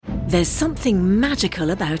There's something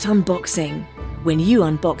magical about unboxing. When you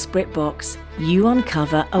unbox BritBox, you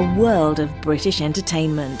uncover a world of British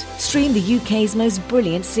entertainment. Stream the UK's most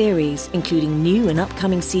brilliant series, including new and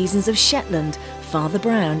upcoming seasons of Shetland, Father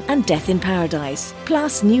Brown and Death in Paradise.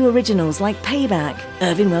 Plus new originals like Payback,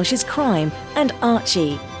 Irving Welsh's Crime and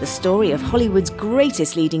Archie, the story of Hollywood's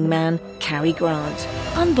greatest leading man, Cary Grant.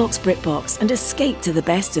 Unbox BritBox and escape to the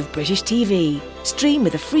best of British TV. Stream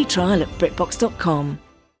with a free trial at BritBox.com.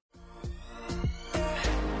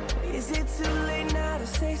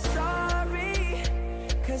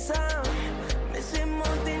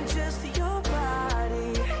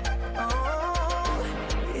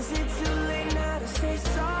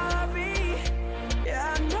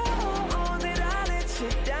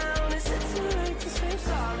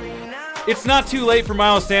 It's not too late for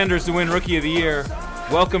Miles Sanders to win Rookie of the Year.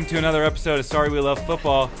 Welcome to another episode of Sorry We Love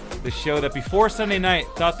Football, the show that before Sunday night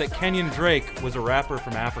thought that Kenyon Drake was a rapper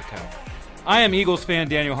from Africa. I am Eagles fan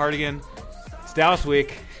Daniel Hardigan. It's Dallas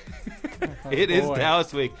week. It is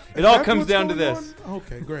Dallas week. It all comes down to this.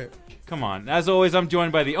 Okay, great. Come on. As always, I'm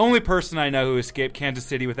joined by the only person I know who escaped Kansas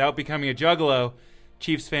City without becoming a juggalo,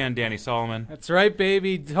 Chiefs fan Danny Solomon. That's right,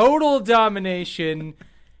 baby. Total domination.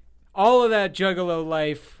 All of that juggalo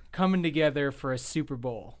life coming together for a Super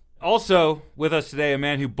Bowl. Also with us today, a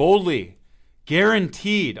man who boldly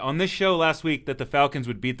guaranteed on this show last week that the Falcons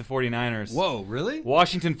would beat the 49ers. Whoa, really?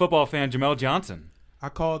 Washington football fan Jamel Johnson. I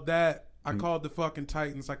called that. I called the fucking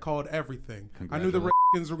Titans. I called everything. I knew the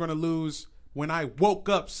Redskins were going to lose when I woke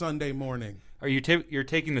up Sunday morning. Are you you're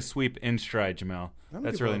taking the sweep in stride, Jamel?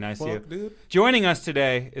 That's really nice of you. Dude. Joining us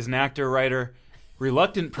today is an actor, writer,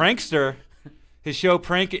 reluctant prankster. His show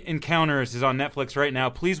Prank Encounters is on Netflix right now.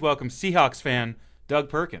 Please welcome Seahawks fan Doug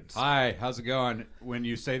Perkins. Hi, how's it going? When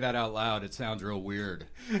you say that out loud, it sounds real weird.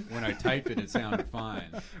 When I type it, it sounded fine.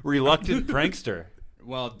 Reluctant prankster.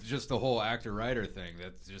 Well, just the whole actor-writer thing,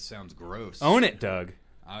 that just sounds gross. Own it, Doug.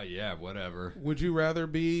 Oh, yeah, whatever. Would you rather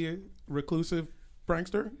be reclusive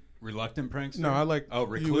prankster? Reluctant prankster? No, I like... Oh,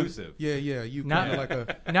 reclusive. Yeah. You Not, kind of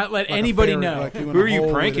like a... not let like anybody fairy, know. like you in Who a are you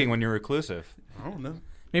hole pranking with when you're reclusive? I don't know.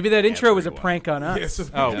 Maybe that intro was a Everyone. prank on us.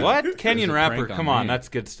 Yes. Oh, Yeah. what? Kenyon It was a Rapper. prank on Come on, me. that's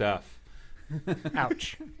good stuff.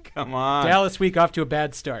 Ouch. Come on. Dallas week off to a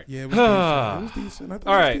bad start. Yeah, it was decent. It was decent. I thought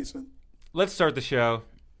All it right. was decent. Let's start the show.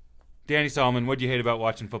 Danny Solomon, what'd you hate about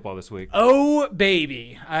watching football this week? Oh,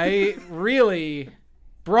 baby. I really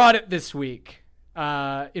brought it this week.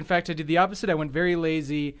 In fact, I did the opposite. I went very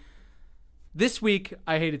lazy. This week,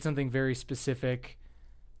 I hated something very specific.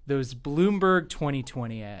 Those Bloomberg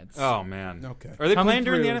 2020 ads. Oh, man. Okay. Are they Coming playing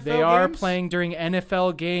during the through. NFL They are games? playing during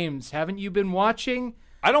NFL games. Haven't you been watching?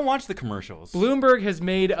 I don't watch the commercials. Bloomberg has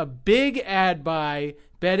made a big ad buy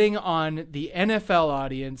betting on the NFL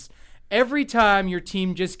audience. Every time your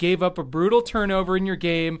team just gave up a brutal turnover in your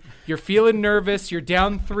game, you're feeling nervous, you're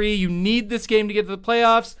down 3, you need this game to get to the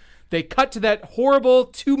playoffs, they cut to that horrible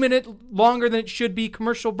 2-minute longer than it should be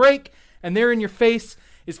commercial break, and there in your face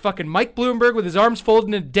is fucking Mike Bloomberg with his arms folded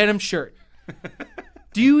in a denim shirt.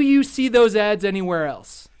 Do you see those ads anywhere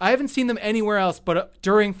else? I haven't seen them anywhere else but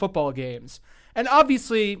during football games. And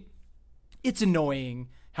obviously, it's annoying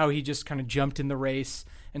how he just kind of jumped in the race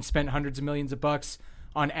and spent hundreds of millions of bucks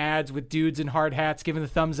on ads with dudes in hard hats giving the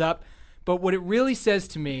thumbs up. But what it really says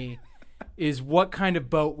to me is what kind of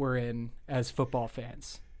boat we're in as football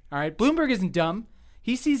fans. All right, Bloomberg isn't dumb.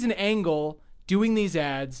 He sees an angle doing these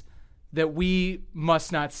ads that we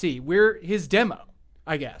must not see. We're his demo,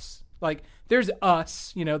 I guess. Like, there's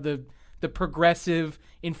us, the progressive,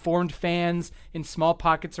 informed fans in small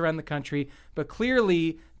pockets around the country. But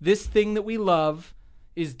clearly, this thing that we love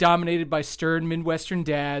is dominated by stern Midwestern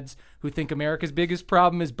dads who think America's biggest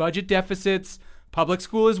problem is budget deficits, public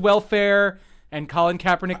school is welfare, and Colin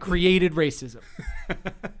Kaepernick created racism.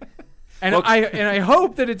 And I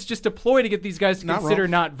hope that it's just a ploy to get these guys to consider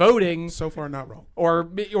not voting. So far, not wrong. Or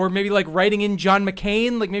maybe like writing in John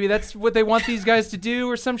McCain. Like maybe that's what they want these guys to do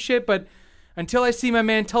or some shit. But until I see my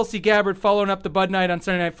man Tulsi Gabbard following up the Bud Night on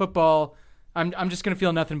Sunday Night Football, I'm just going to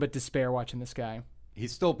feel nothing but despair watching this guy.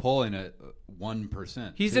 He's still polling at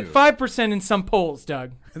 1%. He's too. at 5% in some polls,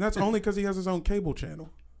 Doug. And that's only because he has his own cable channel.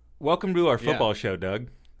 Welcome to our football show, Doug.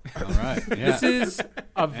 All right. Yeah. This is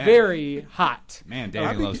a very hot. Man,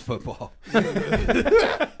 Danny loves football.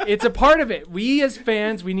 It's a part of it. We as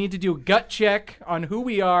fans, we need to do a gut check on who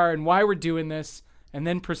we are and why we're doing this, and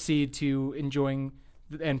then proceed to enjoying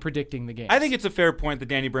and predicting the game. I think it's a fair point that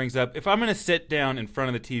Danny brings up. If I'm going to sit down in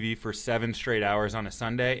front of the TV for 7 straight hours on a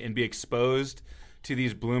Sunday and be exposed to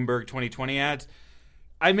these Bloomberg 2020 ads,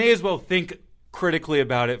 I may as well think critically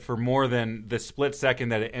about it for more than the split second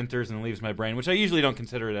that it enters and leaves my brain, which I usually don't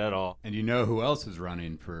consider it at all. And you know who else is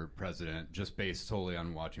running for president just based solely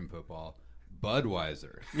on watching football?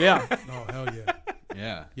 Budweiser. Yeah. Oh, hell yeah.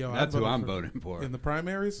 Yeah. Yo, that's who I'm for- voting for. In the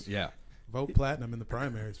primaries? Yeah. Vote platinum in the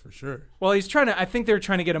primaries for sure. Well, I think they're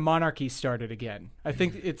trying to get a monarchy started again. I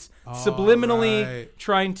think it's subliminally right.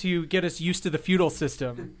 trying to get us used to the feudal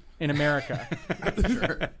system in America.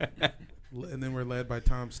 Sure. And then we're led by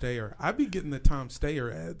Tom Steyer. I'd be getting the Tom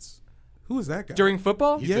Steyer ads. Who is that guy? During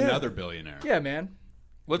football? He's Yeah. another billionaire. Yeah, man.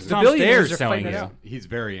 What's The Tom billionaires Steyer are selling fighting it you? out. He's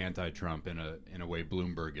very anti-Trump in a way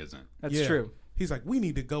Bloomberg isn't. That's Yeah. true. He's like, we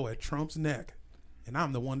need to go at Trump's neck, and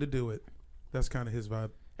I'm the one to do it. That's kind of his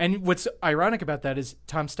vibe. And what's ironic about that is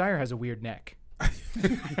Tom Steyer has a weird neck.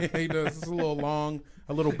 He does. It's a little long,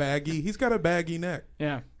 a little baggy. He's got a baggy neck.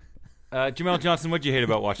 Yeah. Jamel Johnson, what'd you hate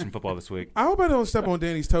about watching football this week? I hope I don't step on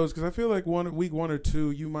Danny's toes because I feel like week 1 or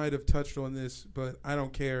 2 you might have touched on this, but I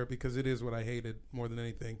don't care because it is what I hated more than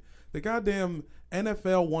anything. The goddamn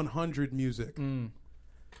NFL 100 music.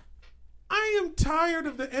 I am tired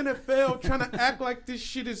of the NFL trying to act like this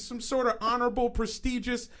shit is some sort of honorable,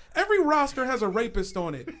 prestigious. Every roster has a rapist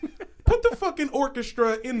on it. Put the fucking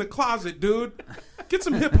orchestra in the closet, dude. Get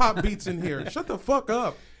some hip hop beats in here. Shut the fuck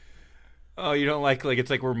up. Oh, you don't like it's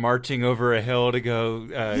like we're marching over a hill to go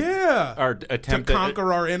Yeah. our To attempt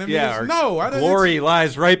conquer our enemies. Yeah, our No, I don't. glory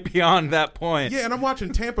lies right beyond that point. Yeah, and I'm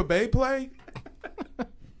watching Tampa Bay play.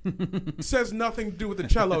 Says nothing to do with the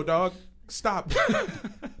cello, dog. Stop.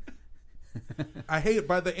 I hate it.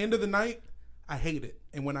 By the end of the night, I hate it.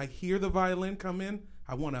 And when I hear the violin come in,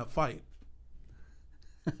 I want to fight.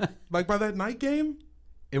 Like by that night game?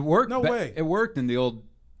 It worked. No way. It worked in the old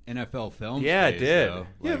NFL film. Yeah, it did. Though.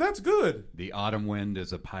 Yeah, Like, that's good. the autumn wind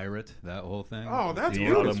is a pirate. That whole thing. Oh, that's The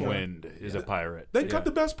beautiful. autumn wind is a pirate. They cut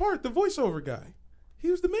the best part, the voiceover guy. He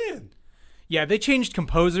was the man. Yeah, they changed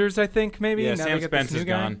composers, I think, maybe. Yeah, Now Sam they got this Spence new is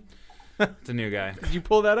guy. gone. It's a new guy. Did you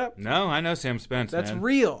pull that up? No, I know Sam Spence. That's man.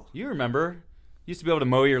 real. You remember? You used to be able to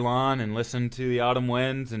mow your lawn and listen to the autumn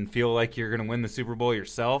winds and feel like you're going to win the Super Bowl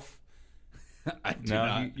yourself. I do No,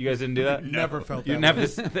 not. you guys didn't do that. Never felt You that didn't have way.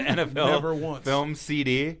 this, the NFL Never once. film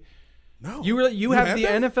CD. No. You have had the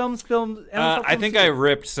that? NFL film. I think I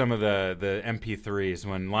ripped some of the MP3s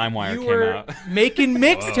when LimeWire You came were out. making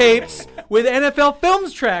mixtapes with NFL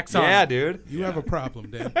Films tracks on. Yeah, dude. You have a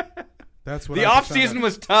problem, Dan. That's what The I off found season out.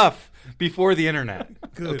 was tough before the internet.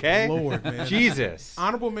 Good okay, Lord, man. Jesus.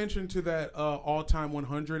 Honorable mention to that all-time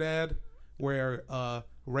 100 ad where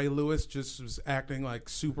Ray Lewis just was acting like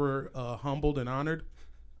super humbled and honored.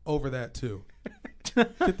 Over that too.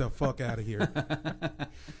 Get the fuck out of here.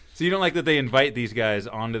 So you don't like that they invite these guys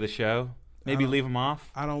onto the show? Maybe leave them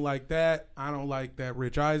off. I don't like that. I don't like that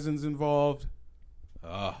Rich Eisen's involved.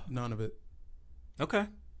 Oh, None of it. Okay.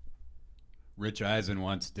 Rich Eisen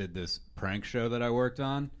once did this prank show that I worked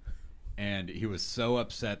on, and he was so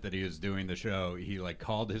upset that he was doing the show, he like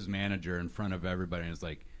called his manager in front of everybody and was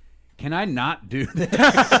like, "Can I not do this?"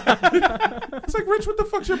 It's like, Rich, what the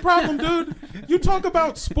fuck's your problem, dude? You talk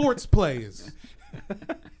about sports plays.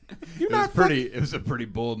 You're It was not pretty. It was a pretty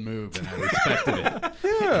bold move, and I respected it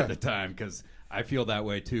Yeah. at the time because I feel that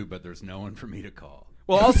way too. But there's no one for me to call.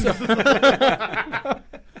 Well, also,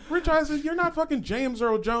 Rich Eisen, you're not fucking James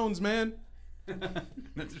Earl Jones, man.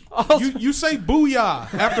 also You say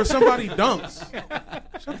booyah after somebody dunks.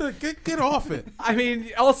 Shut the get off it. I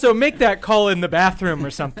mean, also make that call in the bathroom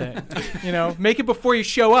or something. Make it before you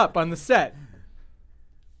show up on the set.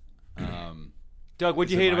 Doug,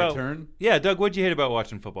 what'd you Is it hate my about? turn? Yeah, Doug, what'd you hate about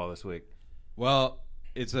watching football this week? Well,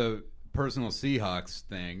 it's a personal Seahawks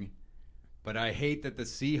thing, but I hate that the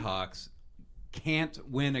Seahawks can't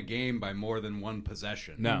win a game by more than one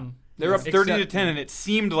possession. No, they're up 30-10, and it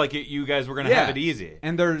seemed like you guys were going to have it easy.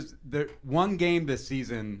 And there's one game this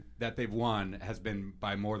season that they've won has been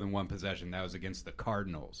by more than one possession. That was against the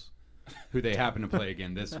Cardinals, who they happen to play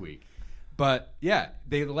again this week. But yeah,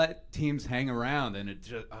 they let teams hang around, and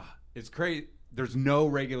it's crazy. There's no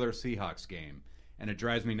regular Seahawks game, and it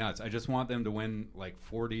drives me nuts. I just want them to win like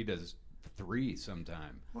 40-3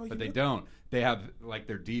 sometime, but they don't. They have like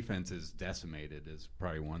their defense is decimated. Is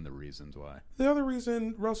probably one of the reasons why. The other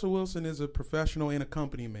reason Russell Wilson is a professional and a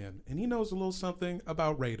company man, and he knows a little something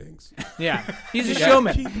about ratings. Yeah, he's a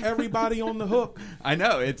showman. Keep everybody on the hook I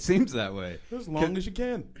know it seems that way. as long as you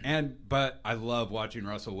can. But I love watching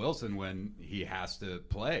Russell Wilson when he has to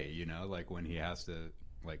play. Like when he has to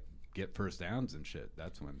like get first downs and shit.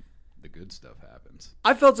 That's when the good stuff happens.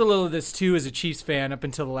 I felt a little of this too as a Chiefs fan up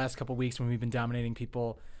until the last couple of weeks when we've been dominating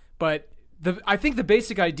people. But I think the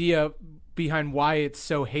basic idea behind why it's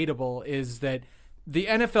so hateable is that the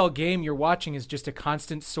NFL game you're watching is just a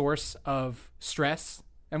constant source of stress.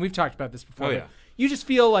 And we've talked about this before. Oh, yeah. You just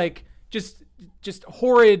feel like just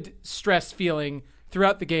horrid stress feeling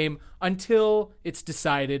throughout the game until it's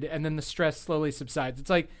decided, and then the stress slowly subsides. It's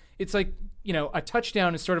like a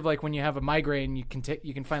touchdown is sort of like when you have a migraine, you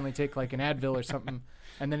can finally take like an Advil or something,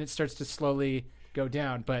 and then it starts to slowly go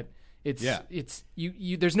down. But it's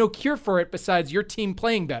there's no cure for it besides your team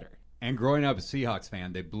playing better. And growing up a Seahawks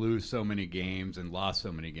fan, they blew so many games and lost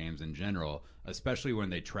so many games in general, especially when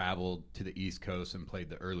they traveled to the East Coast and played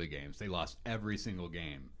the early games. They lost every single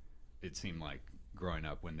game, it seemed like, growing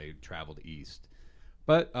up when they traveled east.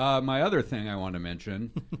 But my other thing I want to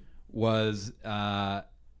mention was I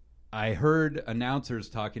heard announcers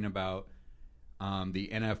talking about the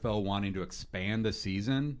NFL wanting to expand the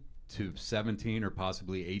season to 17 or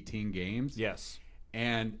possibly 18 games. Yes.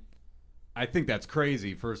 And I think that's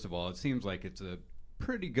crazy, first of all. It seems like it's a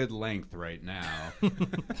pretty good length right now.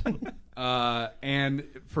 And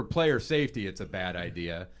for player safety, it's a bad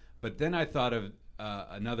idea. But then I thought of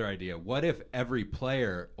another idea. What if every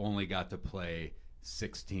player only got to play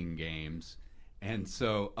 16 games? And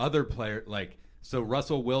so other players, so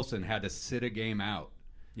Russell Wilson had to sit a game out.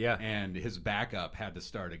 Yeah. And his backup had to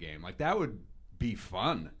start a game. Like, that would be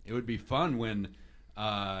fun. It would be fun when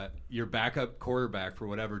your backup quarterback for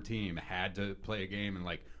whatever team had to play a game,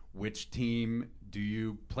 and which team do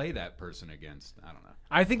you play that person against? I don't know.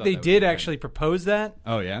 I think they did actually propose that.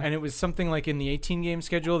 Oh, yeah? And it was something like in the 18-game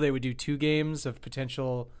schedule, they would do 2 games of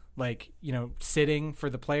potential, sitting for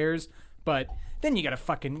the players. But then you got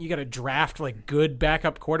to draft, good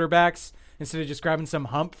backup quarterbacks instead of just grabbing some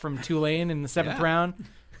hump from Tulane in the 7th round.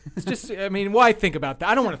 It's just, why think about that?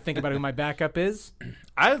 I don't want to think about who my backup is.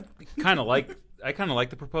 I kind of like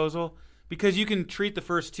the proposal because you can treat the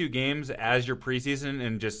first 2 games as your preseason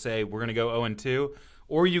and just say we're going to go 0-2,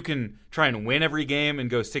 or you can try and win every game and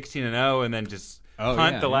go 16-0 and then just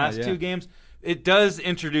punt the last 2 games. It does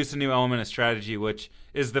introduce a new element of strategy, which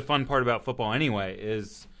is the fun part about football anyway.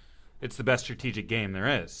 Is it's the best strategic game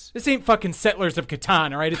there is. This ain't fucking Settlers of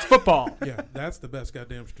Catan, all right? It's football. Yeah, that's the best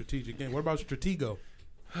goddamn strategic game. What about Stratego?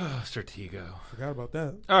 Stratego. Forgot about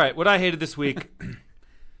that. All right, what I hated this week,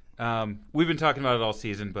 we've been talking about it all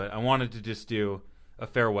season, but I wanted to just do a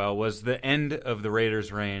farewell, was the end of the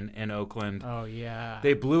Raiders' reign in Oakland. Oh, yeah.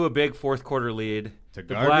 They blew a big fourth-quarter lead. To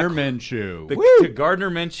Gardner Minshew. To Gardner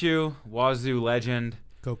Minshew, Wazoo legend.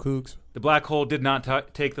 Go Cougs. The Black Hole did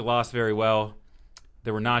not take the loss very well.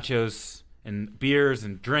 There were nachos and beers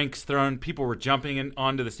and drinks thrown. People were jumping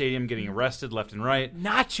onto the stadium, getting arrested left and right.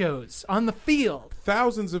 Nachos on the field.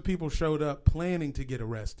 Thousands of people showed up planning to get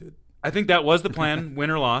arrested. I think that was the plan, win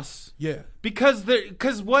or loss. Yeah. Because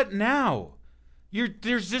what now?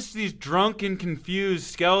 There's just these drunk and confused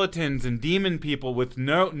skeletons and demon people with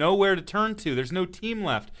nowhere to turn to. There's no team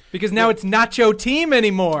left. Because now it's Nacho team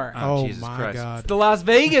anymore. Oh, Jesus my Christ. God. It's the Las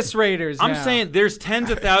Vegas Raiders I'm now. saying there's tens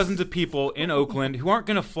of thousands of people in Oakland who aren't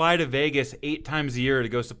going to fly to Vegas 8 times a year to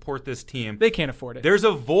go support this team. They can't afford it. There's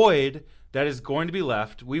a void that is going to be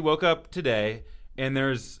left. We woke up today, and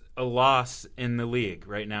there's a loss in the league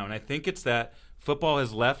right now. And I think it's that football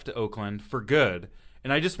has left Oakland for good.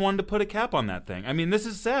 And I just wanted to put a cap on that thing. This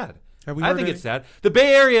is sad. I think it's sad. The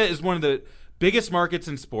Bay Area is one of the biggest markets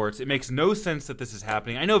in sports. It makes no sense that this is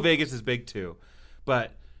happening. I know Vegas is big too.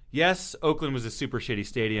 But yes, Oakland was a super shitty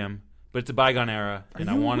stadium. But it's a bygone era,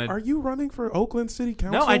 Are you running for Oakland City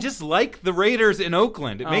Council? No, I just like the Raiders in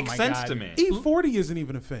Oakland. It makes my sense God. to me. E40 isn't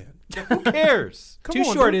even a fan. Who cares? Come Too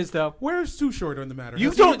on, short dude. is, though. Where's Too Short on the matter?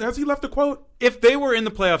 You Has he left a quote? If they were in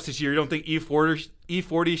the playoffs this year, you don't think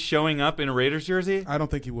E40 showing up in a Raiders jersey? I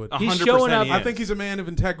don't think he would. 100% showing up. he I is. think he's a man of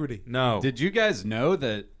integrity. No. Did you guys know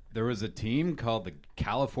that there was a team called the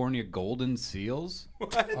California Golden Seals?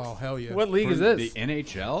 Oh, hell yeah. What league is from this? The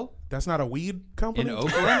NHL That's not a weed company? in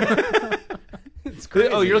Oakland? It's crazy.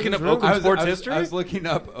 Oh, you're looking up Oakland sports history? I was looking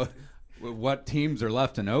up what teams are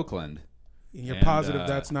left in Oakland. And you're And, positive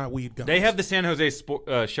that's not weed gums. They have the San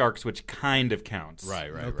Jose Sharks, which kind of counts.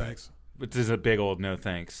 Right. No thanks. Which is a big old no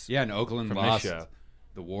thanks. Yeah, and Oakland From this lost show.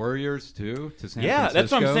 the Warriors, too, to San Yeah, Francisco.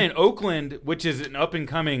 that's what I'm saying. Oakland, which is an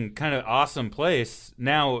up-and-coming kind of awesome place,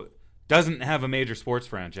 now doesn't have a major sports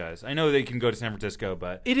franchise. I know they can go to San Francisco,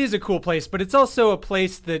 but It is a cool place, but it's also a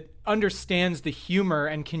place that understands the humor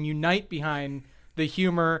and can unite behind the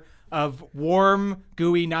humor of warm,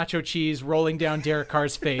 gooey nacho cheese rolling down Derek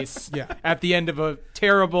Carr's face at the end of a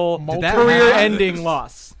terrible, that career-ending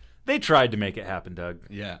loss. they tried to make it happen, Doug.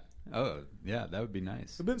 Yeah. Oh, yeah, that would be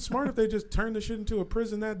nice. It'd been smart if they just turned the shit into a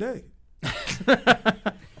prison that day.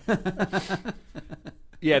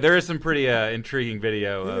 Yeah, there is some pretty intriguing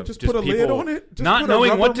video of just put a people lid on it. Just not put a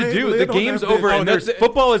knowing what to Rubbermaid do. lid The on game's that over, bitch. and there's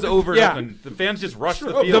football is over. Yeah. And the fans just rush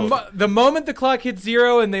the field. The moment the clock hits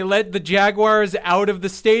 0 and they let the Jaguars out of the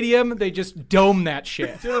stadium, they just dome that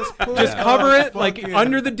shit. Just Cover it like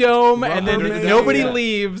under the dome, and then Rubbermaid. nobody Yeah.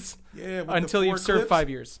 leaves with until the you've 4 served clips. 5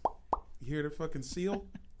 years. You hear the fucking seal?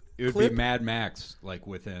 It would Clip. be Mad Max, like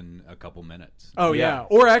within a couple minutes. Oh Yeah. yeah.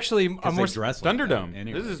 Or actually, a 'Cause more. they dress like Thunderdome. that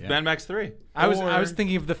anyway, This is yeah. Mad Max 3. I was Or-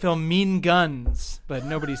 thinking of the film Mean Guns, but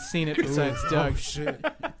nobody's seen it besides Doug. Oh shit!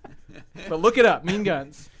 But look it up, Mean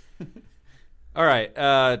Guns. All right.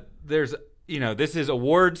 There's, this is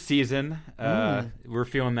award season. We're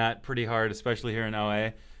feeling that pretty hard, especially here in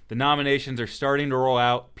LA. The nominations are starting to roll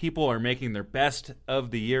out. People are making their best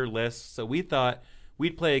of the year lists. So we thought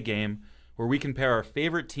we'd play a game where we compare our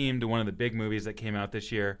favorite team to one of the big movies that came out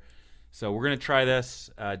this year. So we're going to try this.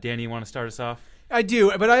 Danny, you want to start us off? I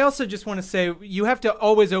do, but I also just want to say you have to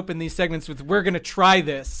always open these segments with "We're going to try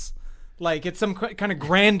this," like it's some kind of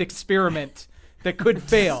grand experiment that could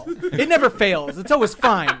fail. It never fails. It's always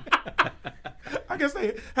fine. I guess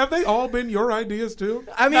they all been your ideas too.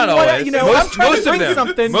 I mean, Not always. I'm trying to Most of bring them.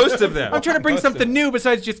 something. Most of them. I'm trying to bring something new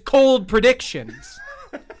besides just cold predictions.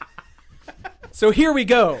 So here we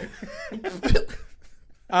go.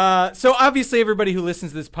 So obviously everybody who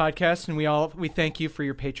listens to this podcast, and we thank you for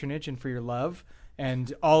your patronage and for your love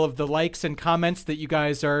and all of the likes and comments that you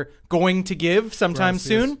guys are going to give sometime Gracias.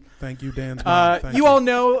 soon. Thank you, Dan. Thank You all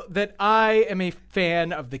know that I am a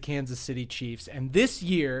fan of the Kansas City Chiefs, and this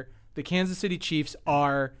year the Kansas City Chiefs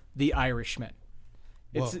are the Irishmen.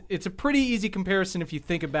 It's a pretty easy comparison if you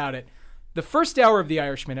think about it. The first hour of The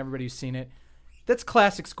Irishman, everybody who's seen it, that's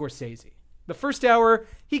classic Scorsese. The first hour,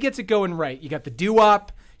 he gets it going right. You got the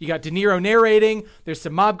doo-wop, you got De Niro narrating, there's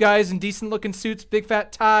some mob guys in decent-looking suits, big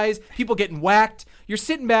fat ties, people getting whacked. You're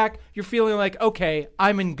sitting back, you're feeling like, okay,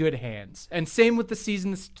 I'm in good hands. And same with the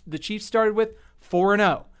season the Chiefs started with,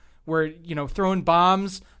 4-0. We're, throwing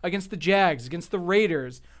bombs against the Jags, against the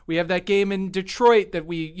Raiders. We have that game in Detroit that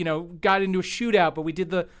we, got into a shootout, but we did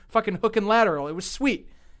the fucking hook and lateral. It was sweet.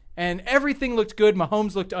 And everything looked good.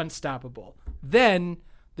 Mahomes looked unstoppable. Then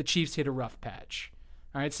the Chiefs hit a rough patch.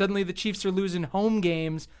 All right, suddenly the Chiefs are losing home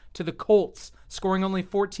games to the Colts, scoring only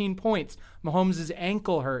 14 points. Mahomes'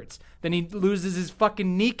 ankle hurts. Then he loses his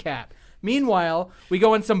fucking kneecap. Meanwhile, we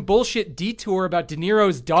go on some bullshit detour about De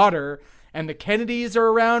Niro's daughter, and the Kennedys are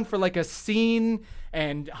around for like a scene,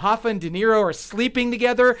 and Hoffa and De Niro are sleeping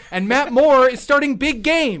together, and Matt Moore is starting big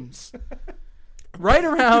games. Right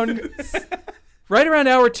around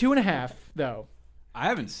hour 2.5, though. I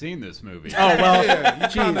haven't seen this movie. Oh, well, Yeah,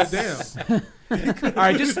 you kinda jeez. damn. All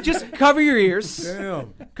right, just cover your ears.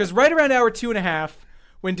 Damn. Because right around hour 2.5,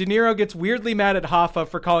 when De Niro gets weirdly mad at Hoffa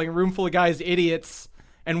for calling a room full of guys idiots,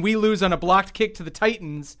 and we lose on a blocked kick to the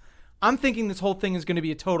Titans, I'm thinking this whole thing is going to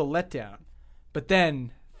be a total letdown. But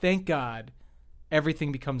then, thank God,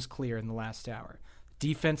 everything becomes clear in the last hour.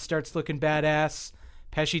 Defense starts looking badass.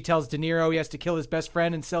 Pesci tells De Niro he has to kill his best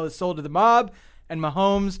friend and sell his soul to the mob, and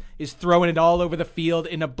Mahomes is throwing it all over the field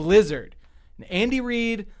in a blizzard. And Andy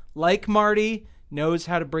Reid, like Marty, knows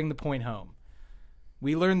how to bring the point home.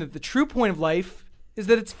 We learn that the true point of life is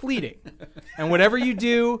that it's fleeting. And whatever you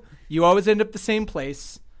do, you always end up the same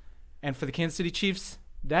place. And for the Kansas City Chiefs,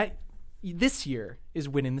 this year is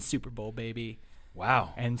winning the Super Bowl, baby.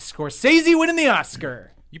 Wow. And Scorsese winning the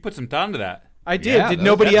Oscar. You put some thought into that. I did. Yeah, Did that's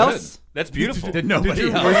nobody good. else? That's beautiful. Did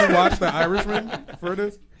nobody else? Were you watch The Irishman for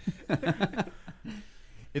this?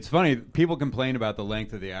 It's funny. People complain about the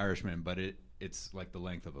length of The Irishman, but it's like the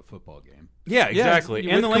length of a football game. Yeah, exactly.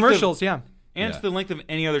 Yeah, and with the length commercials, of, yeah. And Yeah. it's the length of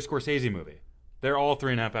any other Scorsese movie. They're all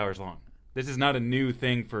 3.5 hours long. This is not a new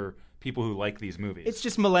thing for people who like these movies. It's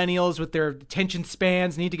just millennials with their attention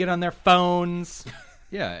spans need to get on their phones.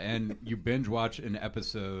 Yeah, and you binge watch an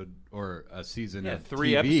episode or a season of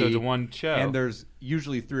 3 TV, episodes of one show. and there's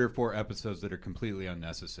usually 3 or 4 episodes that are completely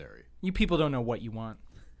unnecessary. You people don't know what you want.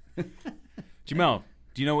 Jamel,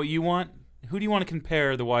 do you know what you want? Who do you want to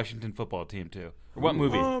compare the Washington football team to? Or what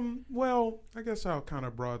movie? Well, I guess I'll kind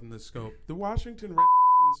of broaden the scope. The Washington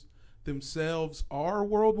Redskins themselves are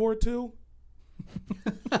World War II.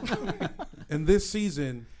 And this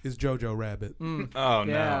season is Jojo Rabbit. Oh,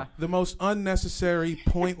 Yeah. The most unnecessary,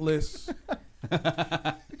 pointless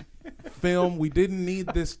film. We didn't need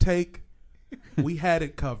this take. We had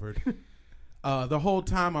it covered. The whole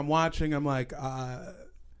time I'm watching, I'm like,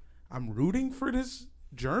 I'm rooting for this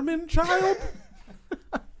German child.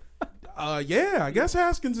 Yeah, I guess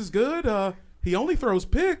Haskins is good. He only throws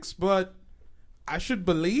picks, but I should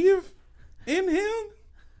believe in him.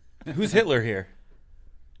 no. Who's Hitler here?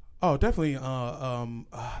 Oh, definitely.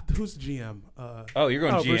 Who's the GM? Oh, you're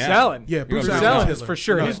going GM. Bruce Allen. Yeah, Bruce Bruce Allen. Allen is for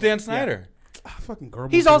sure. Who's Dan Snyder? Fucking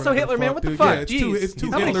Goebbels. He's also whatever Hitler, man. What the dude. fuck? Yeah, Jeez. it's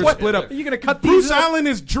two How many- Hitlers what- split up. Are you gonna cut Bruce these up? Allen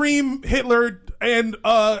is Dream Hitler, and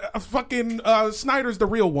fucking Snyder's the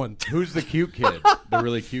real one. Who's the cute kid? The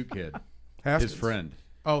really cute kid. Haskins. His friend.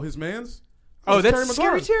 Oh, his man's. Oh, It's that's Terry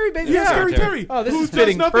Scary McLaurin. Terry, baby. Yeah, Scary Terry. Terry. Oh, this Who is does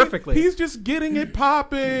fitting nothing. perfectly. He's just getting it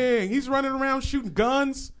popping. He's running around shooting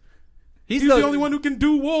guns. He's He's the only one who can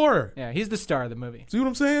do war. Yeah, he's the star of the movie. See what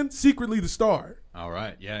I'm saying? Secretly the star. All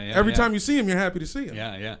right. Yeah. Every time you see him, you're happy to see him.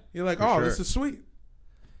 Yeah. You're like, For oh, sure. this is sweet.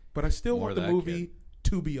 But I still More want of the that movie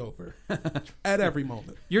to be over at every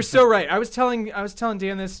moment. You're so right. I was telling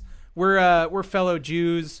Dan this. We're fellow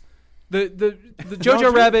Jews. The Jojo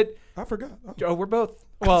Jew? Rabbit. I forgot. Oh, we're both.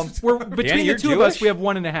 Well, we're between Danny, the you're two of us. Jewish? We have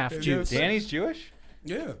 1.5 Jews. Danny's Jewish?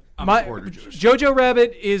 Yeah. I'm My quarter Jewish. Jojo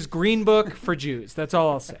Rabbit is Green Book for Jews. That's all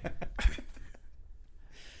I'll say.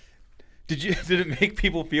 Did it make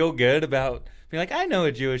people feel good about being like, I know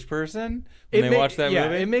a Jewish person when they watch that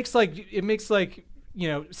movie? It makes like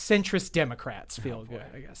centrist Democrats feel good.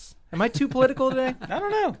 I guess. Am I too political today? I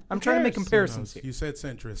don't know. I'm trying to make Who comparisons knows? here. You said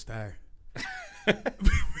centrist.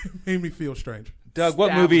 Made me feel strange. Doug,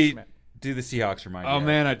 what movie Establishment. do the Seahawks remind you Oh of?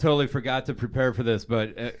 man, I totally forgot to prepare for this,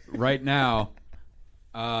 but right now,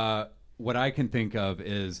 what I can think of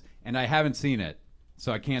is, and I haven't seen it,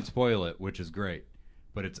 so I can't spoil it, which is great.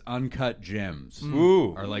 But it's Uncut Gems,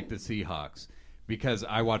 Ooh. are like the Seahawks, because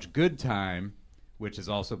I watch Good Time, which is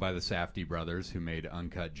also by the Safdie brothers who made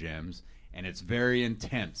Uncut Gems, and it's very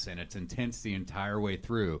intense, and it's intense the entire way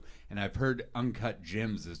through. And I've heard Uncut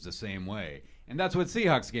Gems is the same way, and that's what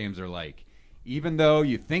Seahawks games are like. Even though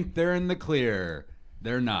you think they're in the clear,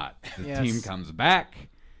 they're not. The Yes. team comes back,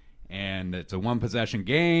 and it's a one-possession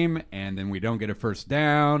game, and then we don't get a first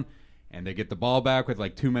down, and they get the ball back with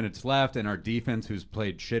like 2 minutes left, and our defense, who's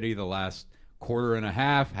played shitty the last quarter and a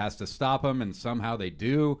half, has to stop them, and somehow they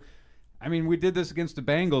do. I mean, we did this against the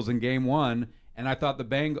Bengals in game 1, and I thought the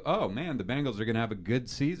Bengals are going to have a good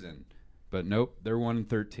season. But nope, they're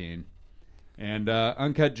 1-13. And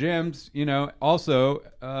Uncut Gems, also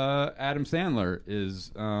Adam Sandler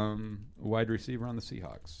is a wide receiver on the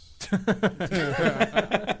Seahawks.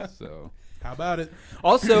 So How about it?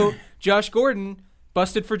 Also, Josh Gordon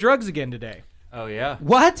busted for drugs again today. Oh, yeah.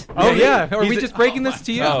 what? Oh yeah, are we He's just breaking this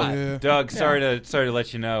to you? Oh, Yeah. Doug, sorry to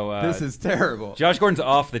let you know. This is terrible. Josh Gordon's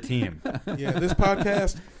off the team. Yeah, this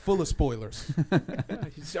podcast full of spoilers.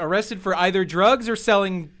 He's arrested for either drugs or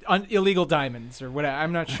selling illegal diamonds or whatever.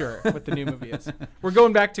 I'm not sure what the new movie is. We're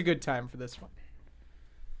going back to Good Time for this one.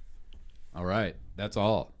 All right, that's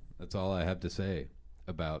all. That's all I have to say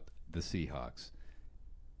about the Seahawks.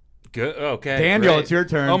 Good. Okay. Daniel, great. it's your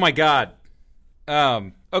turn. Oh my God.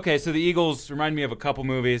 Okay, so the Eagles remind me of a couple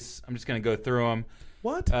movies. I'm just gonna go through them.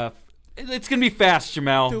 What? It's gonna be fast,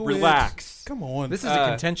 Jamel. Do Relax. it. Come on. This is a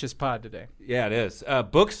contentious pod today. Yeah, it is.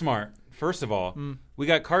 Booksmart. First of all, we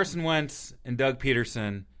got Carson Wentz and Doug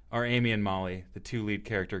Peterson, our Amy and Molly, the two lead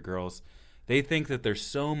character girls. They think that they're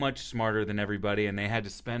so much smarter than everybody, and they had to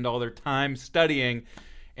spend all their time studying.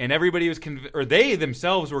 And everybody was they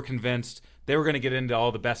themselves were convinced they were going to get into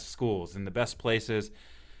all the best schools and the best places.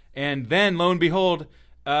 And then, lo and behold,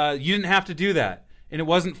 you didn't have to do that. And it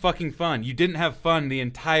wasn't fucking fun. You didn't have fun the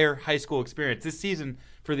entire high school experience. This season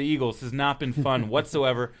for the Eagles has not been fun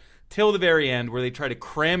whatsoever till the very end, where they try to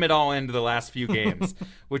cram it all into the last few games,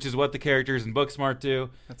 which is what the characters in Booksmart do.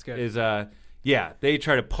 That's good. Is they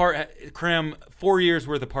try to cram 4 years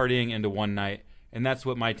worth of partying into one night, and that's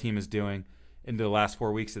what my team is doing into the last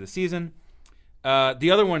 4 weeks of the season.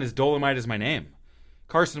 The other one is Dolomite Is My Name.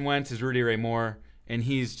 Carson Wentz is Rudy Ray Moore, and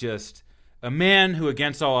he's just a man who,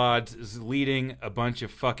 against all odds, is leading a bunch of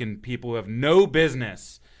fucking people who have no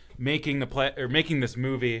business making this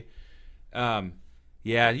movie.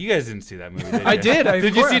 Yeah, you guys didn't see that movie, did you? I did.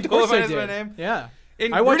 Did you see Of course I Dolomite Is My did. Name? Yeah.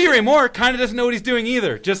 And I watched Rudy it. Ray Moore kind of doesn't know what he's doing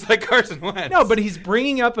either, just like Carson Wentz. No, but he's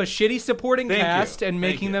bringing up a shitty supporting Thank cast you. and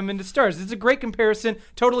Thank making you. them into stars. It's a great comparison.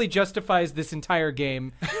 Totally justifies this entire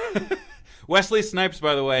game. Wesley Snipes,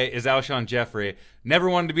 by the way, is Alshon Jeffrey. Never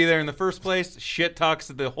wanted to be there in the first place. Shit talks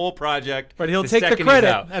the whole project. But he'll take the second credit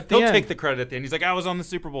he's out. at the He'll end. take the credit at the end. He's like, I was on the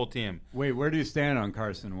Super Bowl team. Wait, where do you stand on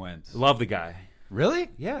Carson Wentz? Love the guy. Really?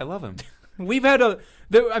 Yeah, I love him. We've had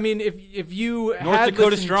if you North had Dakota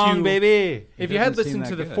listened strong, to, baby. If you had doesn't seem listened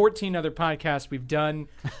to that the good. 14 other podcasts we've done,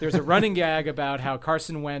 there's a running gag about how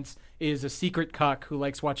Carson Wentz is a secret cuck who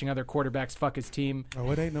likes watching other quarterbacks fuck his team. Oh,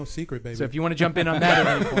 it ain't no secret, baby. So if you want to jump in on that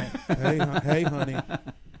at any point. hey, honey.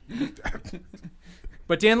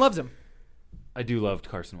 But Dan loves him. I do love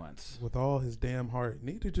Carson Wentz. With all his damn heart.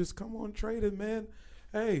 Need to just come on, trade him, man.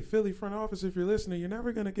 Hey, Philly front office, if you're listening, you're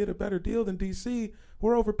never going to get a better deal than DC.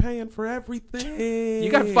 We're overpaying for everything.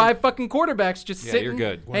 You got 5 fucking quarterbacks just sitting, you're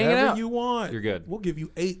good. hanging Whatever out. you want. You're good. We'll give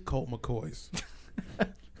you 8 Colt McCoys.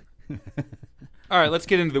 All right, let's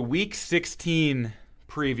get into the Week 16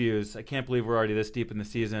 previews. I can't believe we're already this deep in the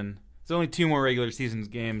season. There's only 2 more regular season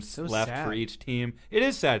games left sad. for each team. It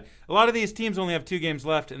is sad. A lot of these teams only have 2 games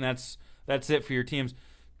left, and that's it for your teams.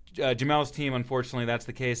 Jamel's team, unfortunately, that's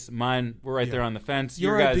the case. Mine, we're right there on the fence.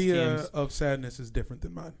 Your guys' idea teams. of sadness is different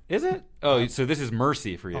than mine. Is it? Oh, so this is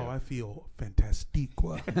mercy for you. Oh, I feel fantastic.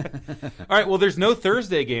 All right, well, there's no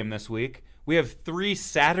Thursday game this week. We have 3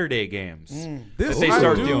 Saturday games that they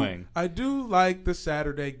start doing. I do like the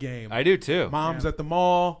Saturday game. I do, too. Mom's at the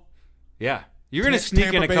mall. Yeah. You're going to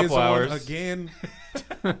sneak Tampa in a Bay couple is on hours. again.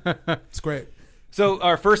 It's great. So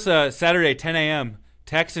our first Saturday, 10 a.m.,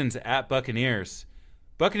 Texans at Buccaneers.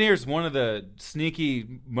 Buccaneers, one of the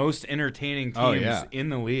sneaky, most entertaining teams in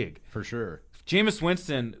the league. For sure. Jameis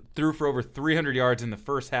Winston threw for over 300 yards in the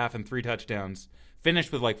first half and 3 touchdowns.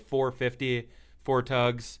 Finished with like 450, 4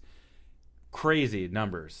 tugs. Crazy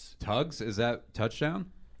numbers. Tugs? Is that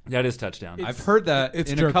touchdown? That is touchdown. I've heard that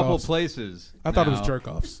it's in a couple jerk-offs. places. I thought it was now.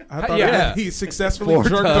 jerk-offs. I thought Yeah. he successfully 4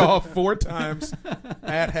 jerked times. off 4 times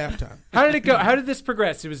at halftime. How did it go? How did this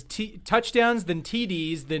progress? It was touchdowns, then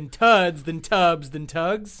TDs, then tuds, then tubs, then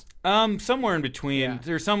tugs. Somewhere in between. Yeah.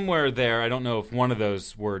 There's somewhere there. I don't know if one of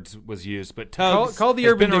those words was used, but tugs Call the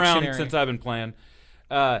has Urban been around Dictionary. since I've been playing.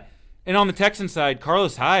 And on the Texan side,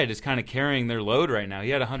 Carlos Hyde is kind of carrying their load right now. He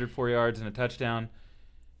had 104 yards and a touchdown.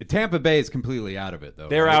 Tampa Bay is completely out of it, though.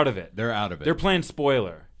 They're right? out of it. They're out of it. They're playing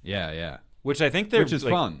spoiler, yeah. which I think they're Which is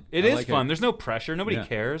like, fun. It I is like fun. it. There's no pressure. Nobody Yeah.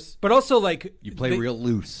 cares. But also like You play real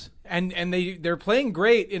loose. and they're playing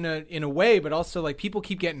great in a way, but also like people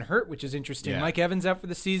keep getting hurt, which is interesting. Yeah. Mike Evans out for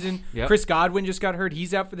the season. Yep. Chris Godwin just got hurt.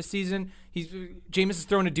 He's out for the season. Jameis is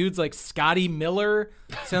throwing to dudes like Scotty Miller.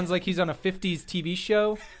 Sounds like he's on a 50s TV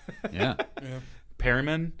show. Yeah.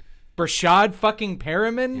 Perriman. Brashad fucking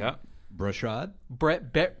Perriman. Yep. Brashad?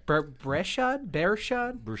 Breshad?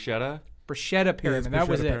 Bruschetta. Brashetta Perriman. That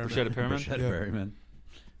was it. Bruschetta Perriman. Brashad Berryman.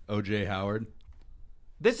 O.J. Howard.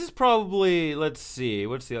 This is probably, let's see,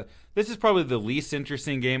 this is probably the least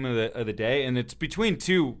interesting game of the day, and it's between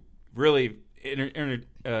 2 really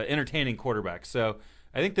entertaining quarterbacks. So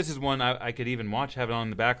I think this is one I could even watch, have it on in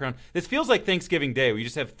the background. This feels like Thanksgiving Day. We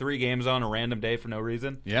just have 3 games on a random day for no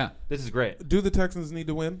reason. Yeah. This is great. Do the Texans need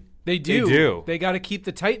to win? They do. They do. They got to keep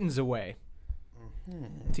the Titans away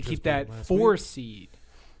to keep that last 4 seed.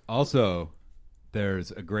 Also, there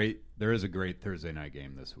is a great Thursday night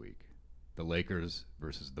game this week. The Lakers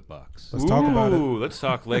versus the Bucks. Let's talk about it. Let's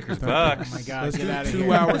talk Lakers Bucks. Oh my God, Let's get do out of 2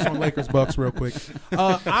 here. hours on Lakers Bucks real quick.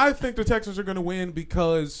 I think the Texans are going to win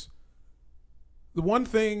because the one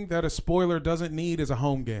thing that a spoiler doesn't need is a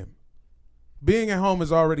home game. Being at home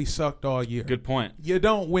has already sucked all year. Good point. You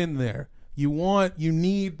don't win there. You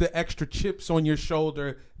need the extra chips on your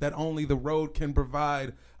shoulder that only the road can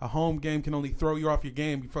provide. A home game can only throw you off your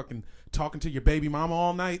game. You fucking talking to your baby mama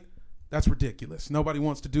all night. That's ridiculous. Nobody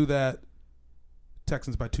wants to do that.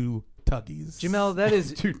 Texans by 2 tuggies. Jamel, that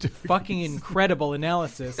is fucking incredible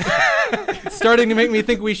analysis. It's starting to make me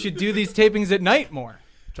think we should do these tapings at night more.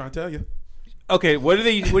 Trying to tell you. Okay, what do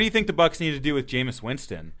you think the Bucks need to do with Jameis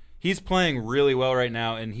Winston? He's playing really well right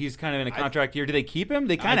now, and he's kind of in a contract year. Do they keep him?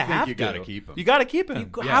 They kind of think have you to. gotta keep him. You got to keep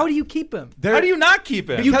him. How do you keep him? How do you not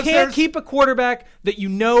keep him? You Because can't there's- keep a quarterback that you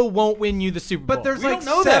know won't win you the Super Bowl. But there's We like don't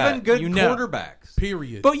know 7 that. good You know. quarterbacks.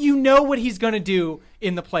 Period. But you know what he's going to do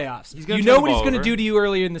in the playoffs. He's gonna You turn know the what he's ball going to over. do to you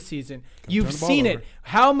earlier in the season. You've turn the ball seen over. it.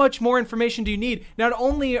 How much more information do you need? Not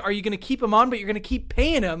only are you going to keep him on, but you're going to keep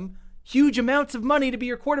paying him huge amounts of money to be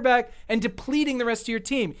your quarterback and depleting the rest of your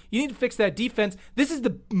team. You need to fix that defense. This is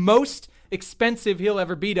the most expensive he'll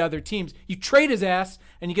ever be to other teams. You trade his ass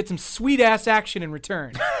and you get some sweet ass action in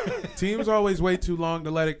return. Teams always wait too long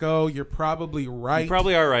to let it go. You're probably right. You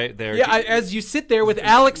probably are right there. Yeah, as you sit there with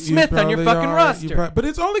Alex You Smith on your probably fucking are. roster. But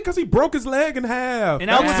it's only because he broke his leg in half. And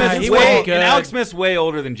Alex Yeah, Smith he is wasn't way good. and Alex Smith's way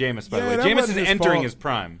older than Jameis, by Yeah, the way. that Jameis is wasn't his entering fault. his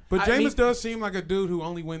prime. But I Jameis mean- does seem like a dude who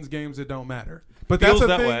only wins games that don't matter. But Feels that's the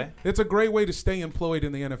that thing. way. It's a great way to stay employed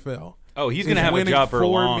in the NFL. Oh, he's Is going to have a winning job for a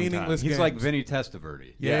 4 long meaningless time. He's games. like Vinny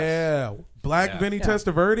Testaverde. Yeah. Black Yeah. Vinny Yeah.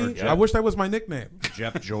 Testaverde. Or I wish that was my nickname.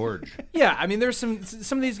 Jeff George. Yeah, I mean, there's some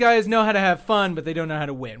of these guys know how to have fun, but they don't know how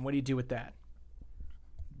to win. What do you do with that?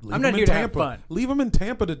 Leave I'm not him in here to have Tampa. fun. Leave him in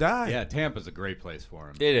Tampa to die. Yeah, Tampa's a great place for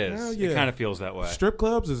him. It is. Hell yeah. It kind of feels that way. Strip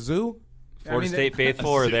clubs, a zoo. Florida I mean, State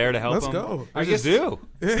faithful are there to help Let's them. go. There's I guess- a zoo.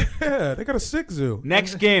 Yeah, they got a sick zoo.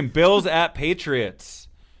 Next game, Bills at Patriots.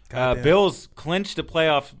 Goddamn. Bills clinched a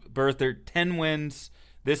playoff berth. They're 10 wins.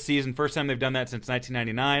 this season. First time they've done that since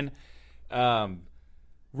 1999.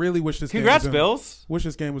 Really wish this Congrats, game was Bills. Wish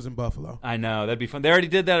this game was in Buffalo. I know. That'd be fun. They already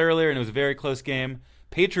did that earlier, and it was a very close game.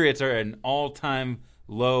 Patriots are an all-time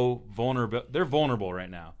low vulnerable. They're vulnerable right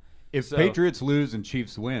now. If Patriots lose and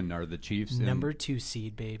Chiefs win, are the Chiefs number 2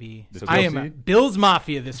 seed, baby? The I seed? am Bills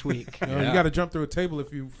Mafia this week. You got to jump through a table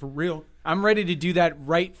if you for real. I'm ready to do that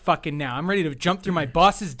right fucking now. I'm ready to jump through my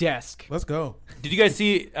boss's desk. Let's go. Did you guys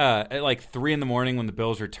see at like 3 a.m. when the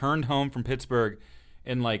Bills returned home from Pittsburgh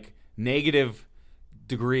in like negative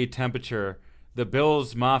degree temperature? The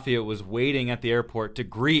Bills Mafia was waiting at the airport to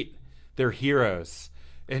greet their heroes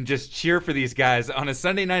and just cheer for these guys on a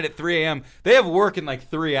Sunday night at 3 a.m. They have work in like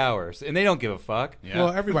 3 hours, and they don't give a fuck. Yeah.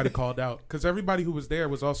 Well, everybody called out because everybody who was there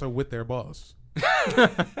was also with their boss.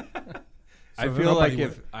 I feel like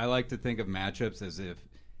I like to think of matchups as if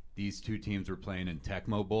these two teams were playing in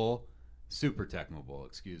Tecmo Bowl, Super Tecmo Bowl,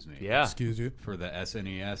 excuse me. Yeah. Excuse you. For the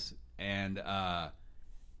SNES, and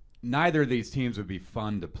neither of these teams would be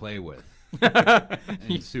fun to play with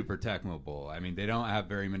in Super Tecmo Bowl. I mean, they don't have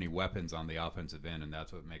very many weapons on the offensive end, and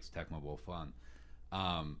that's what makes Tecmo Bowl fun.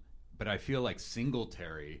 But I feel like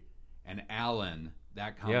Singletary and Allen,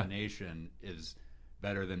 that combination is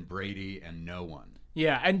better than Brady and no one.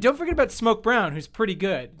 Yeah, and don't forget about Smoke Brown, who's pretty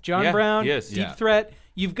good. John Brown, yes. deep threat.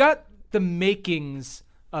 You've got the makings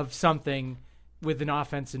of something with an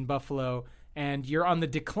offense in Buffalo, and you're on the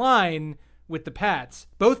decline with the Pats.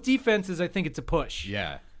 Both defenses, I think it's a push.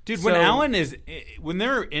 Yeah. Dude, when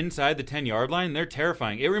they're inside the 10-yard line, they're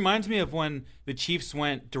terrifying. It reminds me of when the Chiefs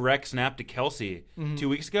went direct snap to Kelsey 2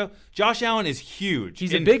 weeks ago. Josh Allen is huge.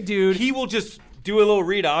 He's a big dude. He will just do a little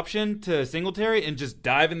read option to Singletary and just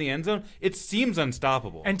dive in the end zone. It seems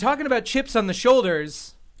unstoppable. And talking about chips on the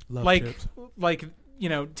shoulders, Love like chips.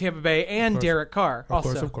 Tampa Bay and Derek Carr.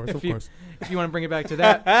 Of course. If you want to bring it back to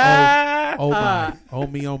that. Oh my. Oh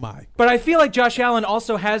me, oh my. But I feel like Josh Allen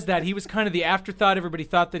also has that. He was kind of the afterthought. Everybody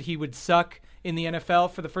thought that he would suck in the NFL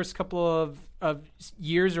for the first couple of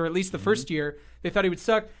years, or at least the first year. They thought he would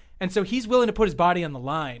suck. And so he's willing to put his body on the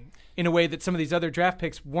line in a way that some of these other draft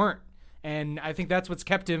picks weren't. And I think that's what's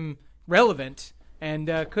kept him relevant and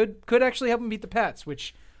could actually help him beat the Pats,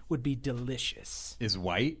 which would be delicious. Is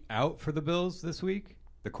White out for the Bills this week?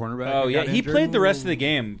 The cornerback? Oh, yeah. He injured? played the rest of the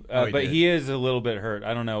game, he but did. he is a little bit hurt.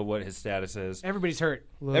 I don't know what his status is. Everybody's hurt.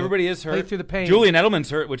 Everybody is hurt. Play through the pain. Julian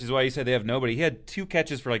Edelman's hurt, which is why you said they have nobody. He had 2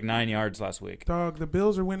 catches for like 9 yards last week. Dog, the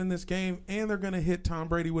Bills are winning this game, and they're going to hit Tom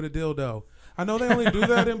Brady with a dildo. I know they only do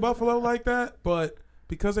that in Buffalo like that, but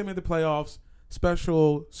because they made the playoffs,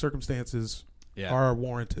 special circumstances are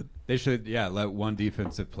warranted. They should, let one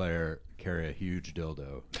defensive player carry a huge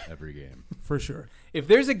dildo every game. For sure. If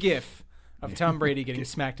there's a gif of Tom Brady getting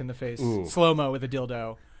smacked in the face, slow-mo with a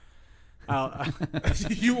dildo, I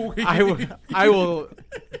will.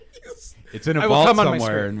 It's in a I will vault come on my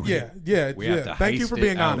somewhere. screen. And we have to Thank you heist for it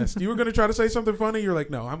being out. honest. You were going to try to say something funny. You're like,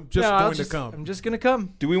 no, I'm just going to come. I'm just going to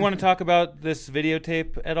come. Do we want to talk about this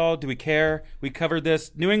videotape at all? Do we care? We covered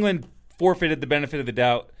this. New England forfeited the benefit of the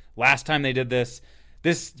doubt last time they did this.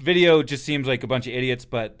 This video just seems like a bunch of idiots,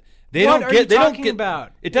 but they What don't are get. you They don't talking get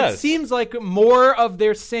about? It does. It seems like more of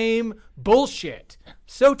their same bullshit.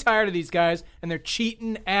 So tired of these guys and their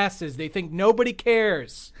cheating asses. They think nobody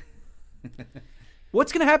cares.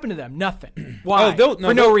 What's going to happen to them? Nothing. Why?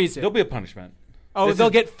 For no reason. There'll be a punishment. Oh, they'll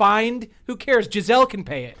get fined? Who cares? Giselle can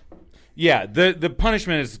pay it. Yeah, the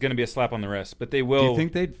punishment is going to be a slap on the wrist, but they will. Do you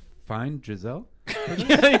think they'd find Giselle?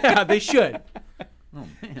 Yeah, they should. Oh,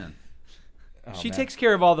 man. She takes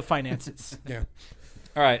care of all the finances. Yeah.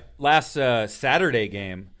 All right, last Saturday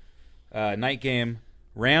game, night game,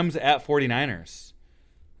 Rams at 49ers.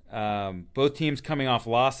 Both teams coming off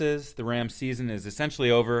losses. The Rams season is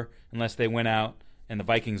essentially over unless they win out and the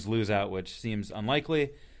Vikings lose out, which seems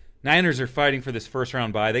unlikely. Niners are fighting for this first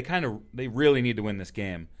round bye. They really need to win this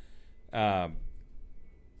game. Because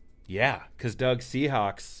Doug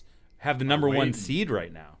Seahawks have the number 1 seed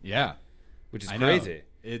right now. Yeah. Which is I crazy. Know.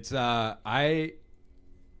 It's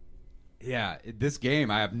this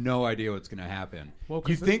game, I have no idea what's going to happen. Well,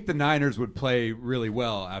 you think the Niners would play really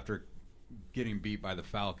well after getting beat by the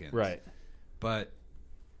Falcons. Right. But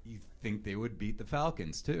you think they would beat the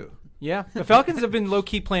Falcons, too. Yeah. The Falcons have been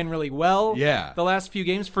low-key playing really well the last few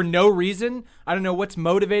games for no reason. I don't know what's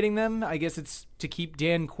motivating them. I guess it's to keep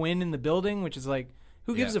Dan Quinn in the building, which is like,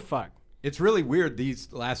 who gives a fuck? It's really weird.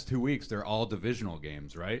 These last 2 weeks, they're all divisional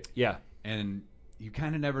games, right? Yeah. And you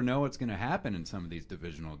kind of never know what's going to happen in some of these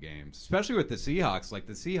divisional games, especially with the Seahawks. Like,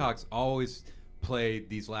 the Seahawks always play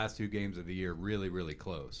these last 2 games of the year really, really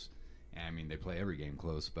close. I mean, they play every game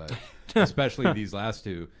close, but especially these last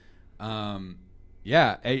 2. I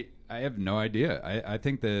I have no idea. I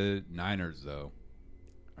think the Niners, though,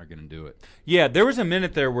 are going to do it. Yeah, there was a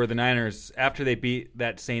minute there where the Niners, after they beat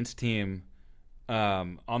that Saints team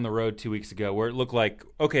on the road 2 weeks ago, where it looked like,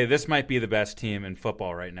 okay, this might be the best team in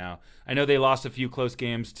football right now. I know they lost a few close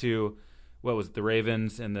games to, the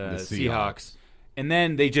Ravens and the Seahawks. And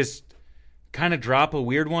then they just kind of drop a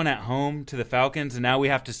weird one at home to the Falcons, and now we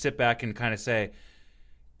have to sit back and kind of say,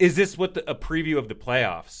 is this a preview of the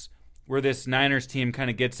playoffs, where this Niners team kind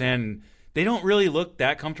of gets in? They don't really look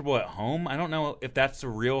that comfortable at home. I don't know if that's a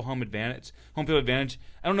real home field advantage.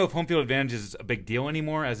 I don't know if home field advantage is a big deal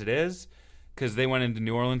anymore as it is, because they went into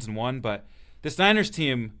New Orleans and won. But this Niners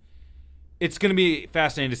team, it's going to be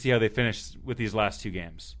fascinating to see how they finish with these last two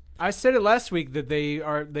games. I said it last week that they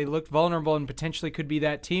looked vulnerable and potentially could be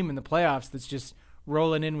that team in the playoffs that's just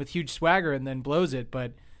rolling in with huge swagger and then blows it.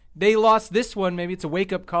 But they lost this one. Maybe it's a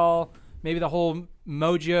wake-up call. Maybe the whole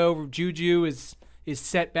mojo juju is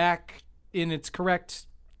set back in its correct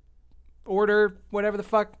order, whatever the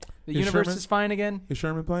fuck. The universe is fine again. Is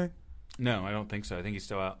Sherman playing? No, I don't think so. I think he's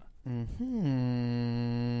still out.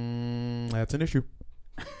 That's an issue.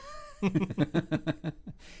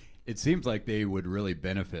 It seems like they would really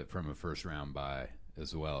benefit from a first-round bye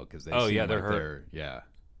as well, because they they're like hurt. They're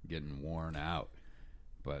getting worn out.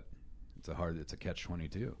 But it's a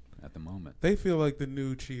catch-22 at the moment. They feel like the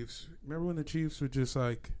new Chiefs. Remember when the Chiefs were just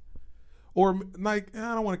like, or like,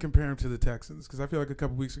 I don't want to compare them to the Texans, because I feel like a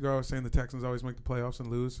couple weeks ago I was saying the Texans always make the playoffs and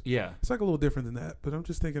lose. Yeah. It's like a little different than that, but I'm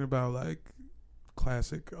just thinking about like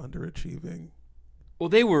classic underachieving. Well,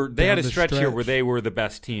 they had a stretch here where they were the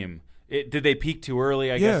best team. Did they peak too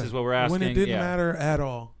early, I guess is what we're asking. When it didn't matter at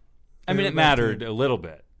all. I mean, it mattered a little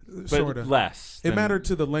bit, but sort of less. It mattered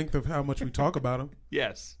to the length of how much we talk about them.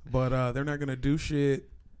 Yes. But they're not going to do shit,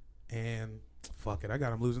 and fuck it. I got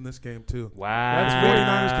them losing this game, too. Wow. That's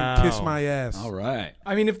 49ers can kiss my ass. All right.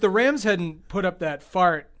 I mean, if the Rams hadn't put up that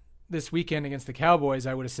fart this weekend against the Cowboys,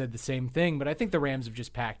 I would have said the same thing, but I think the Rams have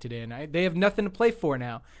just packed it in. They have nothing to play for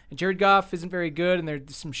now. And Jared Goff isn't very good, and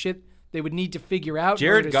there's some shit they would need to figure out in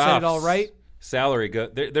order to set it all right. Salary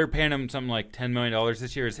they're paying him something like $10 million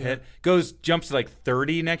this year. His hit jumps to like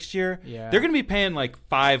 30 next year. Yeah. They're going to be paying like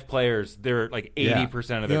 5 players. They're like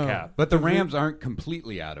 80% of their cap. But the Rams aren't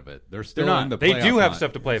completely out of it. They're still in the They playoff do have hunt.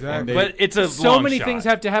 stuff to play for, Exactly. but it's a So long many shot. things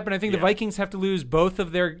have to happen. I think the Vikings have to lose both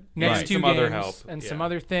of their next two Some games other help. and some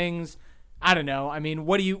other things. I don't know. I mean,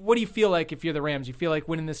 what do you feel like if you're the Rams? You feel like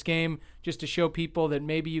winning this game just to show people that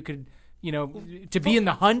maybe you could, to be in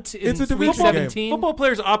the hunt in It's a Week division game. 17? Football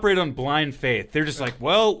players operate on blind faith. They're just like,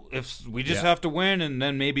 well, if we just have to win, and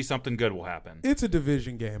then maybe something good will happen. It's a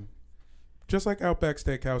division game. Just like Outback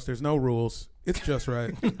Steakhouse, there's no rules. It's just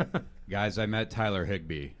right. Guys, I met Tyler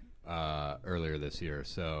Higbee earlier this year,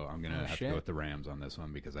 so I'm going to have to shit. go with the Rams on this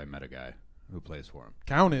one because I met a guy who plays for him.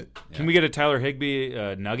 Count it. Can we get a Tyler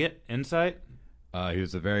Higbee nugget insight? He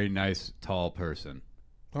was a very nice, tall person,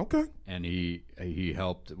 Okay. and he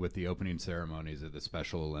helped with the opening ceremonies of the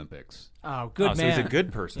Special Olympics. Oh, good So man. he's a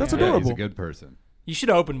good person. That's Yeah, adorable. he's a good person. You should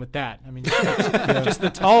open with that. I mean, just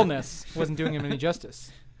the tallness wasn't doing him any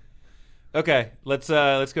justice. Okay, let's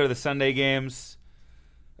go to the Sunday games.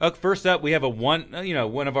 First up, we have one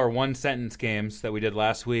of our one sentence games that we did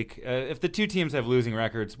last week. If the two teams have losing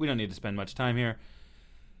records, we don't need to spend much time here.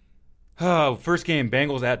 First game,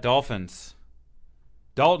 Bengals at Dolphins.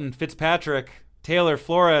 Dalton, Fitzpatrick, Taylor,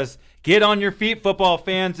 Flores. Get on your feet, football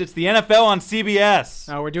fans. It's the NFL on CBS.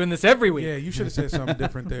 We're doing this every week. Yeah, you should have said something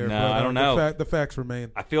different there. No, but, I don't know. The facts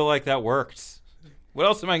remain. I feel like that worked. What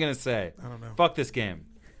else am I going to say? I don't know. Fuck this game.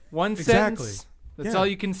 One Exactly. sentence. That's Yeah. all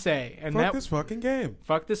you can say. And Fuck this fucking game.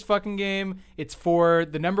 Fuck this fucking game. It's for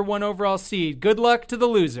the number 1 overall seed. Good luck to the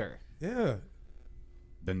loser. Yeah.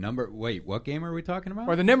 Wait, what game are we talking about?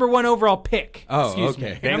 Or the number 1 overall pick. Oh, Excuse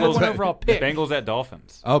okay. me. The number 1 overall pick. Bengals at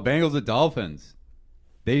Dolphins. Oh, Bengals at Dolphins.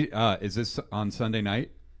 They is this on Sunday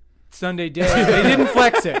night? Sunday day. They didn't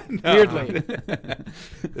flex it. Weirdly.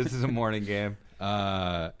 This is a morning game.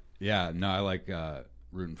 I like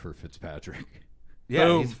rooting for Fitzpatrick. Yeah,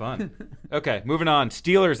 Boom. he's fun. Okay, moving on.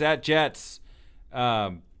 Steelers at Jets. We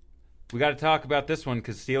got to talk about this one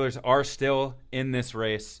because Steelers are still in this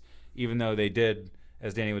race, even though they did,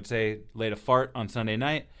 as Danny would say, laid a fart on Sunday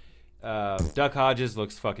night. Duck Hodges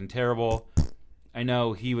looks fucking terrible. I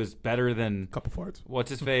know he was better than Couple farts. what's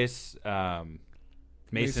his face,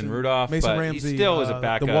 Mason Rudolph, Mason but Ramsey, he still is a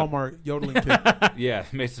backup. The Walmart yodeling kid. Yeah,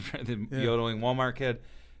 Mason, the yodeling Walmart kid.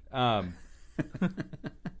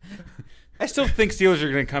 I still think Steelers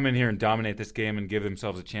are going to come in here and dominate this game and give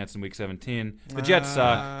themselves a chance in Week 17. The Jets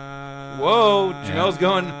suck. Whoa, Jamel's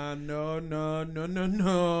going. No.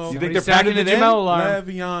 You think Somebody they're packing sounded it the in? Jamel alarm.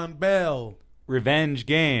 Le'Veon Bell. revenge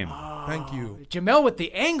game. Thank you. Jamel with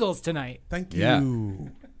the angles tonight. Thank you. Yeah.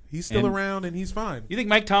 He's still And- around and he's fine. You think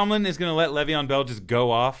Mike Tomlin is going to let Le'Veon Bell just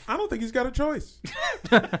go off? I don't think he's got a choice.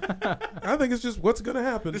 I think it's just what's going to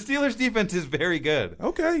happen. The Steelers' defense is very good.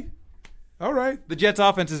 Okay. All right. The Jets'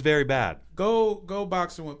 offense is very bad. Go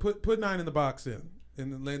boxing one. Put 9 in the box in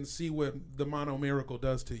and then see what the Mono Miracle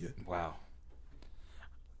does to you. Wow.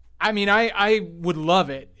 I mean, I would love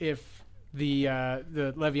it if the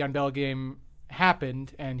Le'Veon Bell game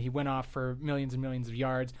happened and he went off for millions and millions of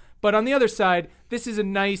yards. But on the other side, this is a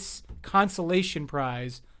nice consolation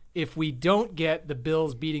prize. If we don't get the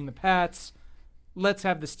Bills beating the Pats, let's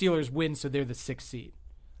have the Steelers win so they're the 6th seed.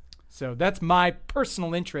 So that's my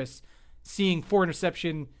personal interest, seeing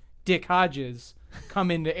 4-interception Dick Hodges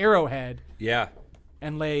come into Arrowhead Yeah.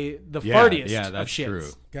 and lay the fartiest yeah, of that's shits. true.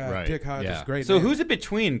 God, Right. Dick Hodges, Yeah. great. So name. who's it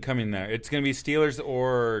between coming there? It's going to be Steelers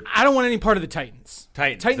or I don't want any part of the Titans.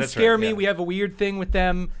 Titans, Titans that's scare right, me. yeah. We have a weird thing with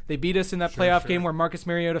them. They beat us in that playoff game where Marcus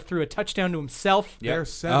Mariota threw a touchdown to himself. Yep. They're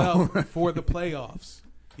set up for the playoffs.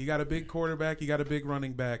 You got a big quarterback. You got a big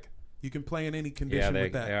running back. You can play in any Yeah, condition they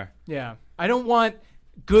with that. are. Yeah. I don't want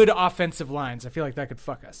good offensive lines. I feel like that could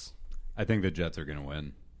fuck us. I think the Jets are going to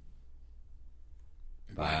win.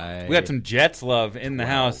 By We got some Jets love in the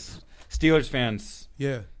house. Steelers fans.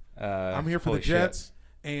 Yeah. I'm here for the holy shit. Jets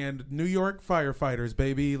and New York firefighters,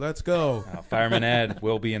 baby. Let's go. Fireman Ed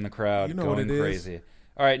will be in the crowd You know what going it is. crazy.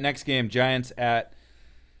 All right, next game, Giants at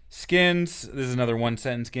Skins. This is another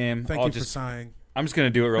one-sentence game. Thank you for sighing. I'm just going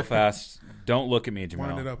to do it real fast. Don't look at me, Wind it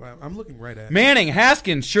Jamal. up. I'm looking right at it. Manning,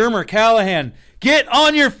 Haskins, Shermer, Callahan. Get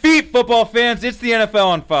on your feet, football fans. It's the NFL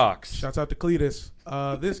on Fox. Shouts out to Cletus.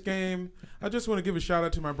 This game, I just want to give a shout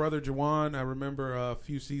out to my brother Jawan. I remember a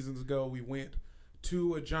few seasons ago we went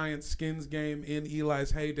to a Giants Skins game in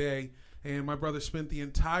Eli's heyday, and my brother spent the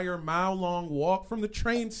entire mile-long walk from the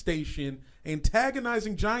train station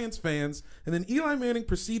antagonizing Giants fans, and then Eli Manning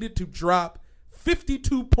proceeded to drop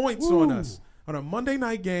 52 points on us on a Monday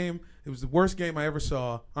night game. It was the worst game I ever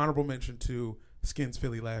saw. Honorable mention to Skins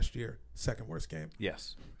Philly last year. Second worst game.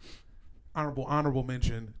 Yes. Honorable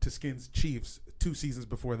mention to Skins Chiefs 2 seasons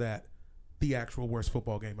before that. The actual worst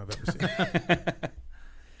football game I've ever seen.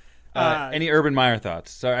 Any Urban Meyer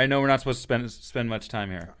thoughts? Sorry, I know we're not supposed to spend much time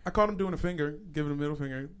here. I caught him doing a finger, giving a middle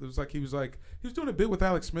finger. It was like he was doing a bit with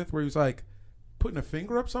Alex Smith where he was like putting a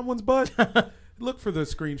finger up someone's butt. Look for the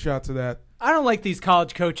screenshots of that. I don't like these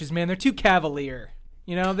college coaches, man. They're too cavalier.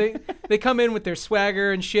 You know, they come in with their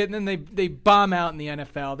swagger and shit, and then they bomb out in the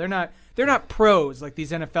NFL. They're not pros like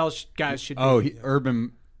these NFL guys should be. Oh,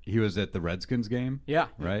 Urban, he was at the Redskins game? Yeah.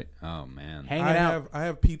 Right? Oh, man. Hanging out. I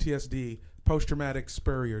have PTSD, post-traumatic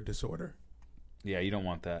Spurrier disorder. Yeah, you don't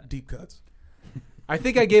want that. Deep cuts. I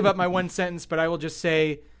think I gave up my one sentence, but I will just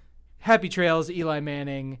say, happy trails, Eli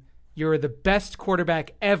Manning. You're the best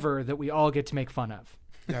quarterback ever that we all get to make fun of.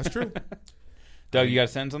 That's true. Doug, you got a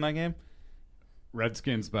sentence on that game?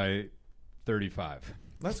 Redskins by 35.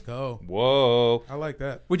 Let's go. Whoa. I like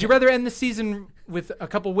that. Would you rather end the season with a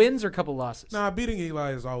couple wins or a couple losses? Nah, beating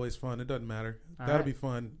Eli is always fun. It doesn't matter. That'll right. be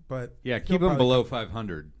fun. But Yeah, he'll keep him probably- below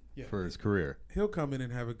 500 Yeah. for his career. He'll come in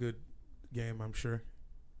and have a good game, I'm sure.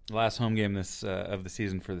 Last home game this of the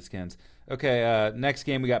season for the Skins. Okay, next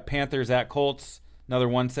game we got Panthers at Colts. Another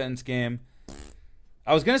one-sentence game.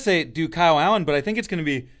 I was going to say do Kyle Allen, but I think it's going to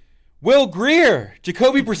be Will Greer,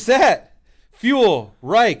 Jacoby Brissett, Fuel,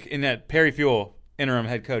 Reich, in that Perry Fuel, interim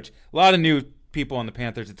head coach. A lot of new people on the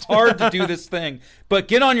Panthers. It's hard to do this thing, but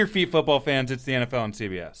get on your feet, football fans. It's the NFL on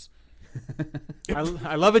CBS.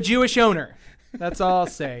 I love a Jewish owner. That's all I'll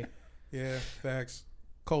say. Yeah, facts.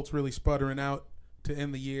 Colts really sputtering out to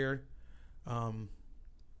end the year. Cam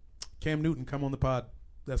Newton, come on the pod.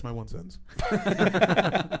 That's my one sentence.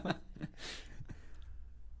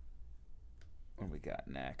 What do we got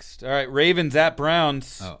next? All right, Ravens at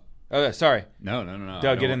Browns. Oh, sorry. No.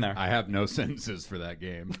 Doug, get in there. I have no sentences for that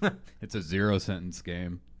game. It's a 0-sentence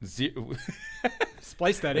game.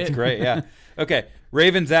 Splice that in. That's great, yeah. Okay,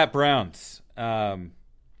 Ravens at Browns.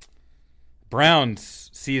 Browns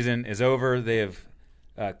season is over. They have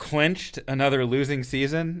clinched another losing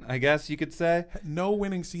season, I guess you could say. No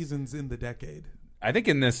winning seasons in the decade. I think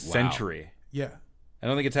in this century. Yeah. I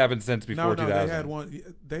don't think it's happened since before 2000. they had one.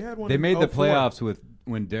 They had one. They in made the 04. playoffs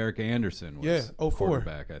when Derek Anderson was 04.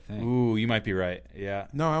 quarterback, I think. Ooh, you might be right. Yeah.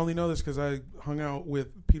 No, I only know this because I hung out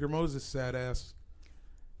with Peter Moses' sad ass.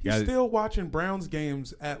 He's Yeah. still watching Browns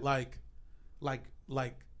games at like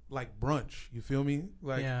brunch. You feel me?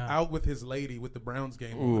 Like Yeah. out with his lady with the Browns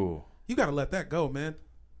game. Ooh. You got to let that go, man.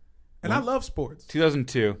 And I love sports.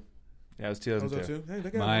 2002. Yeah, it was 2002. Those are two. Hey, they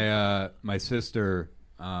got My sister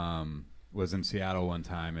was in Seattle one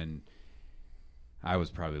time, and I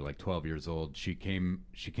was probably like 12 years old. She came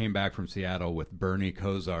back from Seattle with Bernie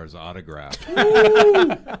Kosar's autograph.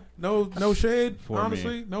 No shade, For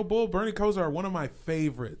honestly. me. No bull. Bernie Kosar, one of my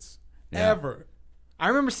favorites ever. I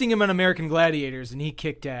remember seeing him on American Gladiators, and he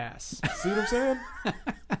kicked ass. See what I'm saying?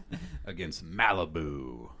 Against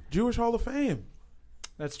Malibu. Jewish Hall of Fame.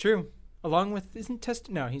 That's true. Along with, isn't Test?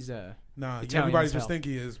 No, he's Nah, Italian everybody as just hell. think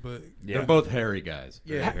he is, but They're both hairy guys.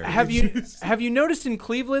 Very Yeah. hairy. Have you noticed in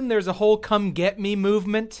Cleveland there's a whole "come get me"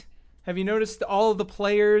 movement? Have you noticed all of the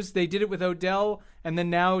players? They did it with Odell, and then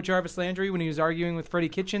now Jarvis Landry when he was arguing with Freddie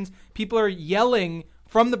Kitchens. People are yelling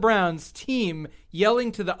from the Browns team,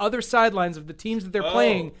 yelling to the other sidelines of the teams that they're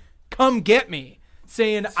playing, "Come get me,"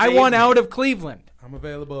 saying, "I want out of Cleveland." I'm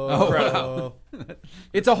available. Oh,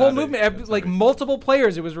 It's a whole not it. movement. That's Like not it. multiple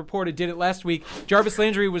players, it was reported, did it last week. Jarvis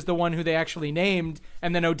Landry was the one who they actually named,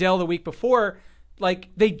 and then Odell the week before. Like,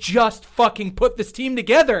 they just fucking put this team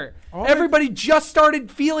together. All Everybody just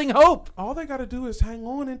started feeling hope. All they got to do is hang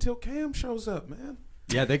on until Cam shows up, man.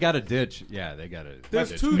 Yeah, they got to ditch. Yeah, they got to.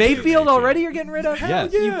 There's two- Mayfield already you're getting rid of?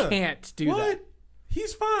 Yes. Yeah. You can't do What? that.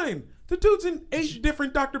 He's fine. The dude's in 8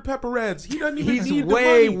 different Dr. Pepper Reds. He doesn't even He's need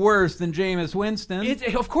way the money. worse than Jameis Winston.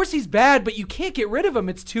 Of course he's bad, but you can't get rid of him.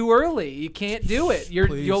 It's too early. You can't do it.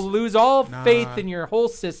 Please. You'll lose all Nah. faith in your whole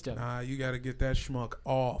system. Nah, you got to get that schmuck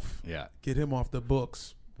off. Yeah. Get him off the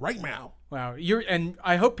books right now. Wow. And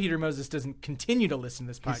I hope Peter Moses doesn't continue to listen to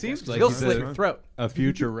this podcast. seems 'cause like he'll he's slit a- your throat. A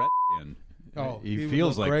future Redskin. Oh, he would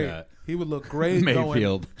feels look like great. that. He would look great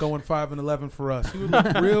Mayfield. going 5-11 for us. He would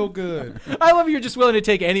look real good. I love you're just willing to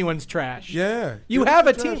take anyone's trash. Yeah. You Yeah, have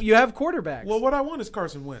a trash. team. You have quarterbacks. Well, what I want is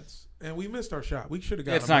Carson Wentz, and we missed our shot. We should have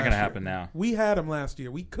got him. It's not going gonna to happen now. We had him last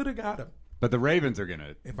year. We could have got him. But the Ravens are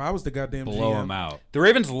gonna If I was the goddamn blow GM. him out. The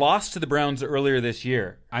Ravens lost to the Browns earlier this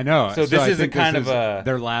year. I know. So this I isn't think kind this of is a-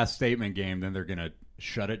 their last statement game. Then they're gonna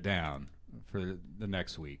shut it down for the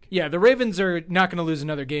next week. Yeah, the Ravens are not going to lose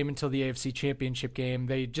another game until the AFC Championship game.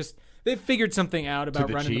 They've figured something out To about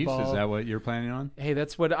the running the Chiefs, ball. is that what you're planning on? Hey,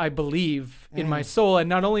 that's what I believe in my soul. And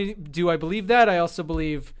not only do I believe that, I also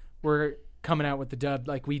believe we're coming out with the dub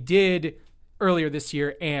like we did earlier this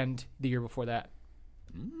year and the year before that.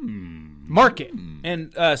 Mark it.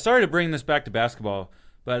 And sorry to bring this back to basketball,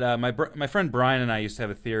 but my friend Brian and I used to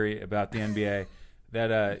have a theory about the NBA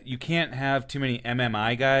that you can't have too many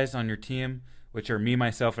MMI guys on your team, which are me,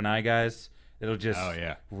 myself, and I guys. It'll just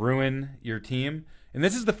ruin your team. And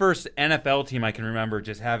this is the first NFL team I can remember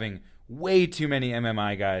just having way too many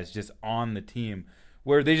MMI guys just on the team,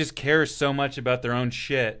 where they just care so much about their own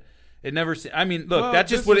shit. It never. I mean, look, Well, that's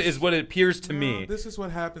just this what it is- is. What it appears to No, me. This is what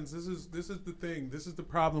happens. This is the thing. This is the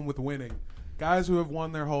problem with winning. Guys who have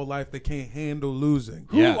won their whole life, they can't handle losing.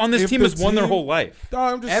 Who Yeah. on this If team the has won their team- whole life?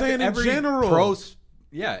 Dog, I'm just saying in general.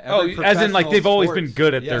 As in, like, they've always been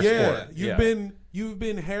good at their yeah, sport. you've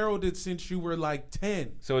been heralded since you were like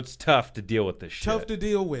 10. So it's tough to deal with this shit. Tough to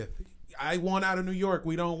deal with. I won out of New York.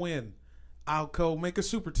 We don't win. I'll go make a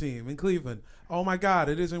super team in Cleveland. Oh my God,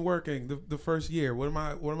 it isn't working the first year. What am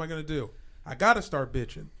I gonna do? I gotta start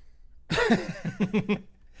bitching.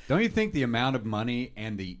 Don't you think the amount of money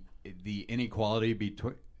and the inequality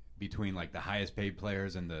between like the highest paid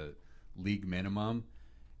players and the league minimum,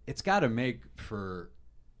 it's got to make for,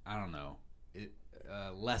 I don't know,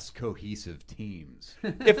 less cohesive teams.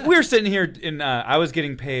 If we're sitting here and I was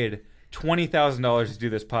getting paid $20,000 to do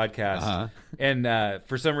this podcast, and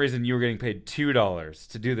for some reason you were getting paid $2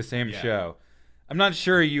 to do the same show, I'm not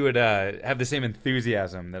sure you would have the same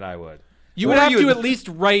enthusiasm that I would. You would have to at least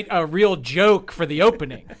write a real joke for the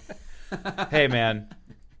opening. Hey, man.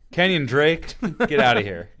 Kenyon Drake, get out of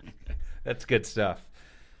here. That's good stuff.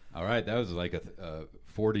 All right, that was like a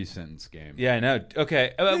 40-sentence game. Yeah, I know.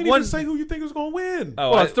 Okay. You didn't even say who you think is gonna win.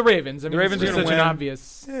 Oh, Well, it's the Ravens. I mean, Ravens it's are gonna such an win.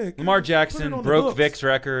 obvious. Yeah, Lamar put it Jackson on the broke books. Vic's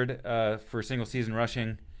record for single-season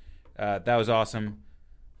rushing. That was awesome.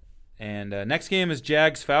 And next game is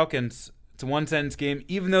Jags-Falcons. It's a one-sentence game,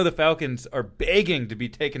 even though the Falcons are begging to be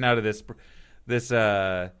taken out of this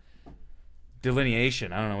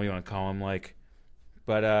delineation. I don't know what you want to call them.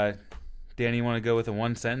 But Danny, you want to go with a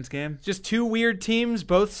one-sentence game? Just two weird teams,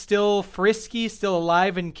 both still frisky, still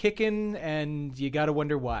alive and kicking, and you got to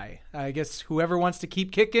wonder why. I guess whoever wants to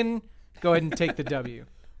keep kicking, go ahead and take the W.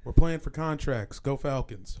 We're playing for contracts. Go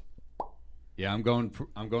Falcons. Yeah, I'm going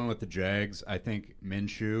with the Jags. I think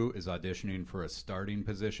Minshew is auditioning for a starting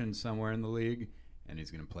position somewhere in the league, and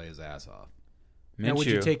he's going to play his ass off. Now, would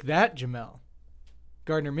you Minshew. take that, Jamel?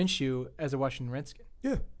 Gardner Minshew as a Washington Redskin?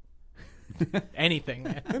 Yeah. Anything,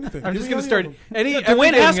 man. Anything. I'm Give just me going to any start. of them. Dwayne every day I'm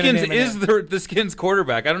gonna Haskins name an is ad. the Skins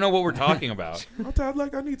quarterback. I don't know what we're talking about.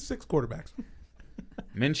 I need 6 quarterbacks.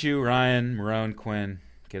 Minshew, Ryan, Marone, Quinn.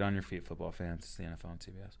 Get on your feet, football fans. It's the NFL on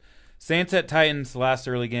CBS. Saints at Titans, last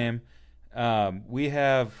early game. We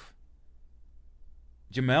have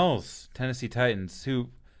Jamel's Tennessee Titans, who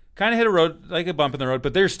kind of hit a bump in the road,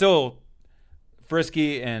 but they're still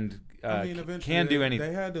frisky and can do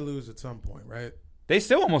anything. They had to lose at some point, right? They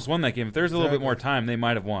still almost won that game. If there's a little bit more time, they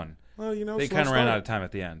might have won. Well, they kind of ran out of time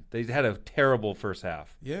at the end. They had a terrible first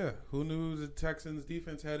half. Yeah, who knew the Texans'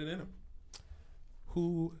 defense had it in them?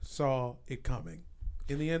 Who saw it coming?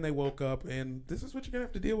 In the end, they woke up, and this is what you're going to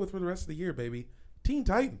have to deal with for the rest of the year, baby. Teen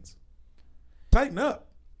Titans. Tighten up.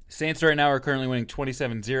 Saints right now are currently winning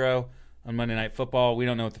 27-0 on Monday Night Football. We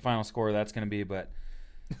don't know what the final score of that's going to be, but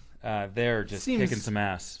they're just kicking some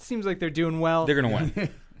ass. Seems like they're doing well. They're going to win.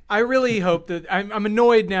 I really hope that I'm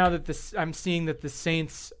annoyed now that I'm seeing that the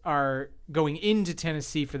Saints are going into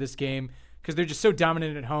Tennessee for this game because they're just so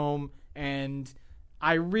dominant at home, and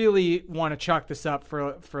I really want to chalk this up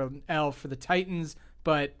for an L for the Titans.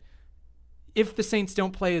 But if the Saints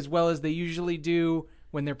don't play as well as they usually do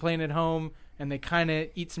when they're playing at home and they kind of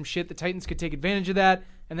eat some shit, the Titans could take advantage of that.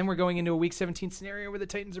 And then we're going into a Week 17 scenario where the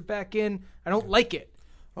Titans are back in. I don't like it.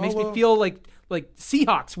 It makes me feel like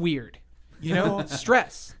Seahawks weird. You know,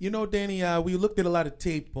 stress. You know, Danny, we looked at a lot of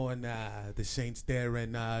tape on the Saints there,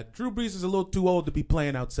 and Drew Brees is a little too old to be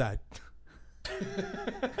playing outside.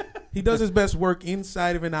 He does his best work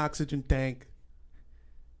inside of an oxygen tank.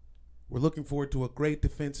 We're looking forward to a great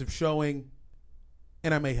defensive showing,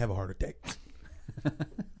 and I may have a heart attack.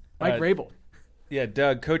 Mike Vrabel. Yeah,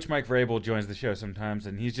 Doug, Coach Mike Vrabel joins the show sometimes,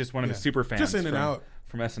 and he's just one of his super fans. Just in and out.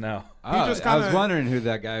 From SNL. I was wondering who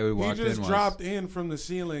that guy who walked in was. He just dropped in from the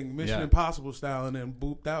ceiling, Mission Impossible style, and then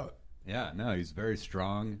booped out. Yeah, no, he's very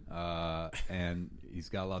strong, and he's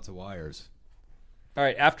got lots of wires. All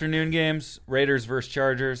right, afternoon games, Raiders versus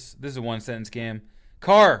Chargers. This is a one-sentence game.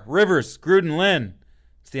 Carr, Rivers, Gruden, Lynn.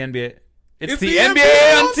 It's the NBA. It's the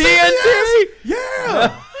NBA on TNT!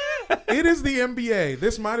 Yes. Yeah! It is the NBA.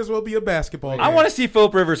 This might as well be a basketball game. I want to see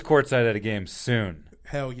Philip Rivers courtside at a game soon.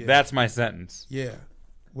 Hell yeah. That's my sentence. Yeah.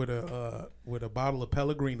 With a bottle of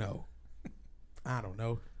Pellegrino. I don't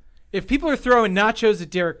know. If people are throwing nachos at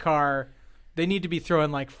Derek Carr, they need to be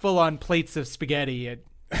throwing like full-on plates of spaghetti at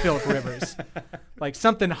Philip Rivers. Like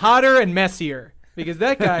something hotter and messier. Because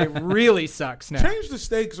that guy really sucks now. Change the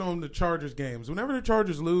stakes on the Chargers games. Whenever the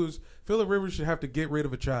Chargers lose, Philip Rivers should have to get rid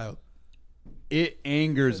of a child. It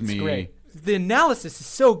angers me. Great. The analysis is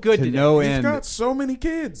so good to today. no He's end got so many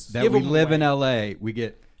kids. that we live in LA. We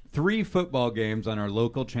get 3 football games on our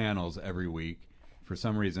local channels every week. For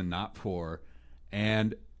some reason, not 4.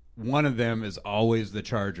 And one of them is always the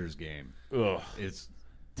Chargers game. Ugh. It's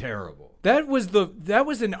terrible. That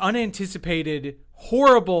was an unanticipated,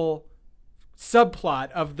 horrible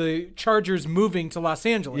subplot of the Chargers moving to Los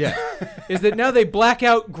Angeles. Yeah. Is that now they black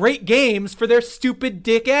out great games for their stupid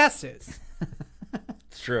dick asses.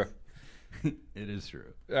 It's true. It is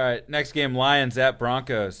true. All right, next game, Lions at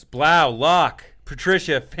Broncos. Blau, Locke,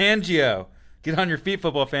 Patricia, Fangio. Get on your feet,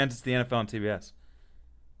 football fans. It's the NFL on TBS.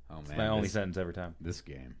 Oh, man. It's my only sentence every time. This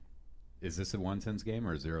game. Is this a 1-sentence game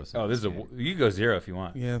or a 0-sentence Oh, this is game? you can go 0 if you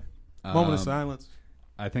want. Yeah. Moment of silence.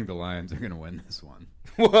 I think the Lions are going to win this one.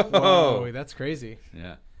 Whoa. That's crazy.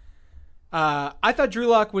 Yeah. I thought Drew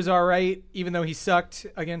Lock was all right, even though he sucked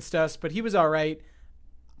against us, but he was all right.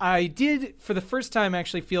 I did, for the first time,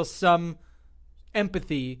 actually feel some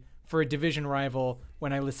empathy for a division rival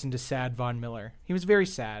when I listened to Sad Von Miller. He was very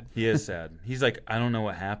sad. He is sad. He's like, I don't know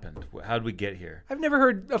what happened. How did we get here? I've never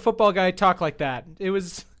heard a football guy talk like that. It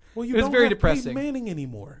was don't very have depressing. Peyton Manning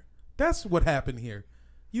anymore. That's what happened here.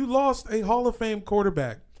 You lost a Hall of Fame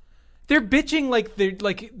quarterback. They're bitching like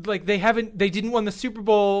they didn't win the Super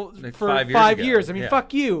Bowl for 5 years. I mean, Yeah.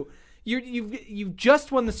 fuck you. You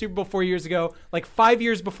just won the Super Bowl 4 years ago. Like 5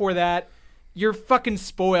 years before that, you're fucking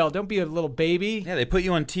spoiled. Don't be a little baby. Yeah, they put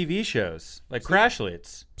you on TV shows like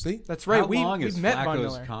Crashleets. See? That's right. How long is we met Von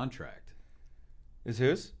Flacco's Miller. contract? Is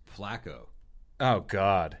whose? Flacco. Oh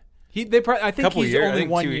God. I think Couple he's years. only I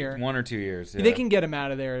think 1 2 year. 1 or 2 years. Yeah. They can get him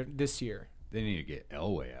out of there this year. They need to get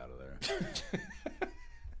Elway out of there.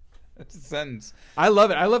 That's a sentence. I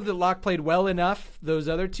love it. I love that Locke played well enough those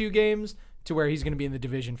other 2 games to where he's going to be in the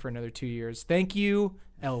division for another 2 years. Thank you,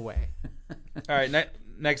 Elway. All right,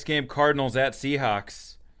 next game, Cardinals at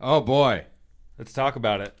Seahawks. Oh, boy. Let's talk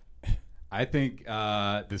about it. I think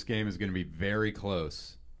this game is going to be very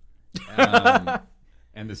close.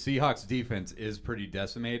 And the Seahawks defense is pretty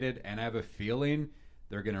decimated, and I have a feeling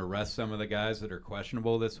they're going to rest some of the guys that are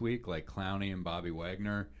questionable this week, like Clowney and Bobby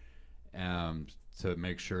Wagner, to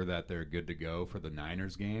make sure that they're good to go for the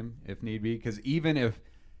Niners game if need be. Because even if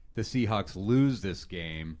the Seahawks lose this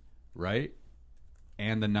game, right,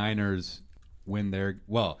 and the Niners win their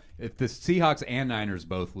if the Seahawks and Niners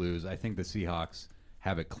both lose, I think the Seahawks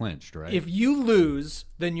have it clinched, right? If you lose,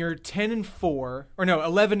 then you're 10-4, or no,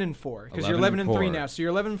 11-4, because you're 11-3 now. So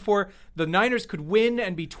you're 11-4. The Niners could win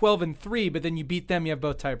and be 12-3, but then you beat them, you have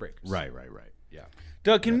both tiebreakers. Right. Yeah.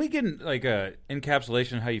 Doug, can we get like a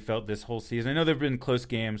encapsulation of how you felt this whole season? I know there have been close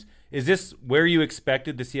games. Is this where you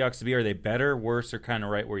expected the Seahawks to be? Are they better, worse, or kind of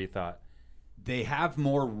right where you thought? They have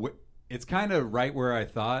more. It's kind of right where I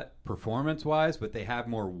thought performance-wise, but they have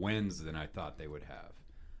more wins than I thought they would have.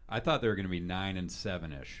 I thought they were going to be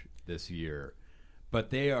 9-7-ish this year, but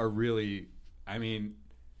they are really. I mean,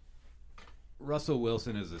 Russell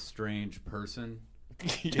Wilson is a strange person.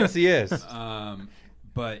 Yes, he is.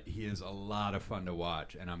 But he is a lot of fun to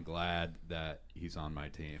watch, and I'm glad that he's on my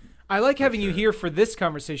team. I like having you here for this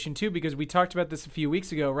conversation, too, because we talked about this a few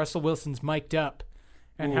weeks ago. Russell Wilson's mic'd up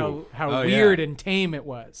and how weird and tame it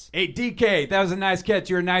was. Hey, DK, that was a nice catch.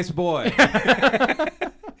 You're a nice boy.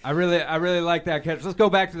 I really like that catch. Let's go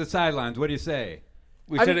back to the sidelines. What do you say?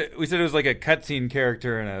 We said it was like a cutscene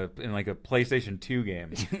character in like a PlayStation 2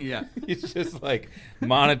 game. Yeah. It's just like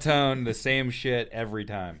monotone, the same shit every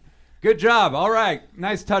time. Good job. All right.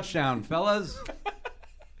 Nice touchdown, fellas.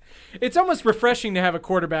 It's almost refreshing to have a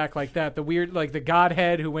quarterback like that. The weird, like the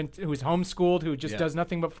godhead who's homeschooled, who just does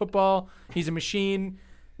nothing but football. He's a machine.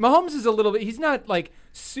 Mahomes is a little bit. He's not like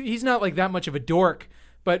that much of a dork,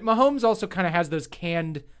 but Mahomes also kind of has those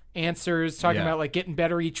canned answers, talking about like getting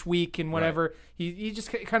better each week and whatever. Right. He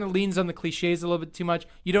just kind of leans on the cliches a little bit too much.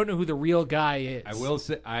 You don't know who the real guy is. I will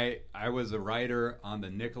say I was a writer on the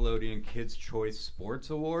Nickelodeon Kids' Choice Sports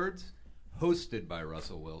Awards, hosted by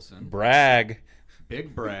Russell Wilson. Brag.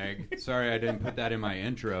 Big brag. Sorry I didn't put that in my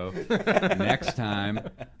intro. Next time.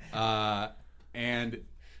 And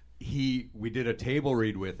we did a table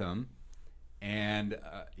read with him, and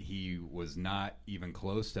he was not even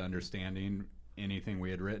close to understanding anything we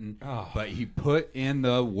had written. But he put in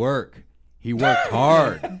the work. He worked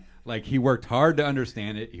hard. He worked hard to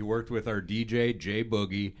understand it. He worked with our DJ, Jay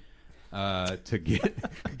Boogie, to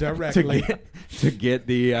get directly to get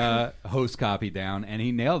the host copy down, and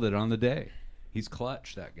he nailed it on the day. He's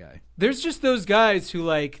clutch, that guy. There's just those guys who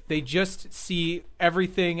they just see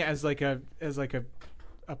everything as like a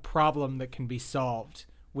problem that can be solved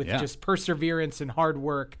with just perseverance and hard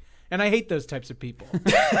work. And I hate those types of people.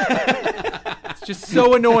 It's just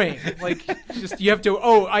so annoying. You have to,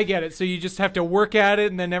 I get it. So you just have to work at it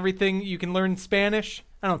and then everything, you can learn Spanish?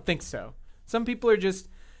 I don't think so. Some people just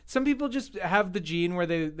have the gene where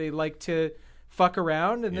they like to fuck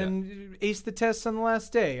around and then ace the tests on the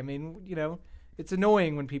last day. I mean, it's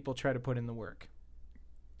annoying when people try to put in the work.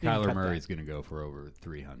 Kyler Murray's going to go for over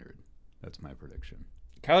 300. That's my prediction.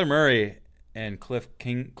 Kyler Murray and Cliff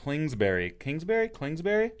Kingsbury,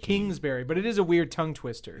 but it is a weird tongue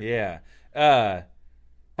twister. Yeah.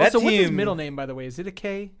 Also, what's his middle name, by the way? Is it a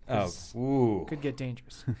K? Ooh. Could get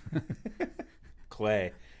dangerous.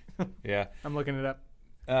 Clay. Yeah. I'm looking it up.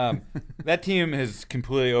 That team has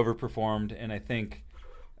completely overperformed, and I think,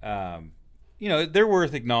 they're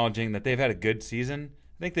worth acknowledging that they've had a good season.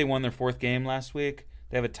 I think they won their fourth game last week.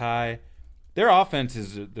 They have a tie. Their offense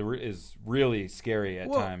is really scary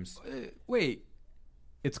at times. Wait,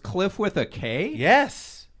 it's Cliff with a K?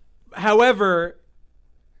 Yes. However,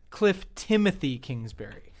 Cliff Timothy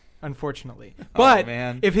Kingsbury, unfortunately. But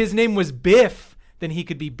if his name was Biff, then he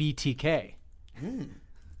could be BTK.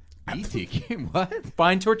 BTK? What?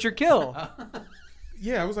 Bind, torture, kill.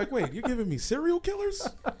 Yeah, I was like, wait, you're giving me serial killers?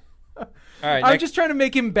 All right, I'm just trying to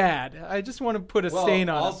make him bad. I just want to put a stain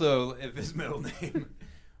on him. Also, if his middle name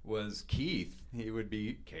was Keith, he would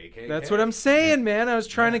be KKK. That's what I'm saying, man. I was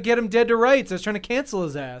trying to get him dead to rights. I was trying to cancel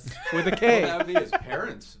his ass with a K. Well, that would be his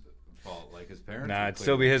parents' fault. His parents. Nah, it'd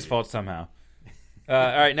still be his fault somehow. All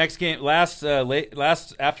right, next game, last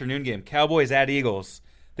afternoon game, Cowboys at Eagles.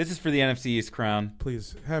 This is for the NFC East crown.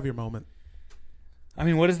 Please have your moment. I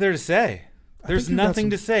mean, what is there to say? There's nothing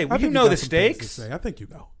to say. You know the stakes. I think you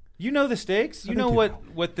know. You know the stakes. You know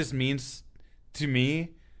what this means to me,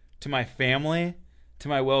 to my family, to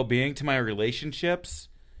my well-being, to my relationships,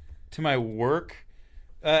 to my work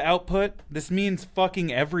output. This means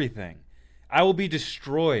fucking everything. I will be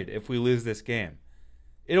destroyed if we lose this game.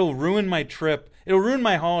 It'll ruin my trip. It'll ruin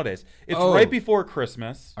my holidays. It's right before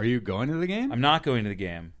Christmas. Are you going to the game? I'm not going to the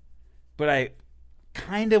game. But I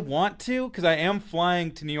kind of want to because I am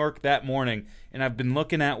flying to New York that morning, and I've been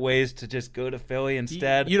looking at ways to just go to Philly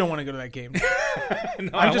instead. You don't want to go to that game. No,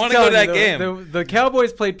 I want to go to that game. The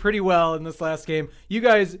Cowboys played pretty well in this last game. You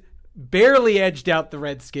guys barely edged out the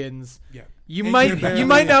Redskins. Yeah. You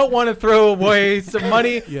might not want to throw away some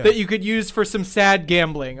money that you could use for some sad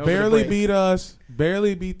gambling. Barely beat us.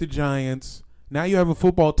 Barely beat the Giants. Now you have a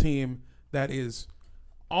football team that is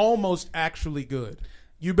almost actually good.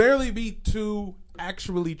 You barely beat two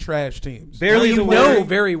actually trash teams. Barely you the know word.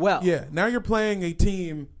 very well. Yeah, now you're playing a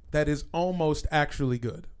team that is almost actually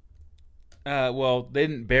good. Well, they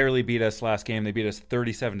didn't barely beat us last game. They beat us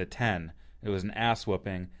 37-10. It was an ass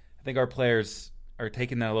whooping. I think our players are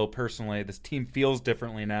taking that a little personally. This team feels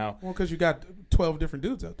differently now. Well, because you got 12 different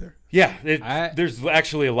dudes out there. Yeah, there's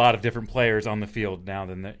actually a lot of different players on the field now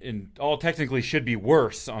all technically should be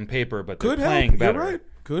worse on paper, but they're Could playing help. better. You're right.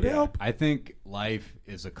 Could help. I think life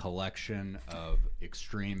is a collection of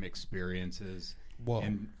extreme experiences, Whoa.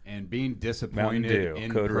 and being Mountain disappointed Dew,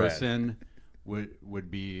 in Code Red. person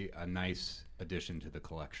would be a nice addition to the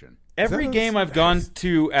collection. Every that game a- I've gone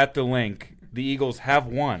to at the Link, the Eagles have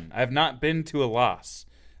won. I've not been to a loss.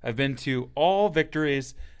 I've been to all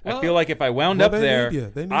victories. I feel like if I wound well, up they there, need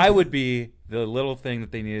you. They need I you. would be the little thing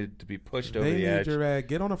that they needed to be pushed over They the need edge. your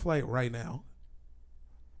get on a flight right now.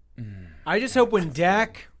 I just hope when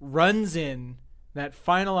Dak runs in that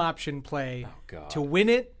final option play God. to win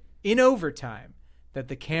it in overtime, that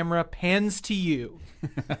the camera pans to you,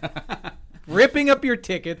 ripping up your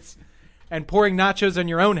tickets and pouring nachos on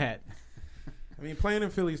your own head. I mean, playing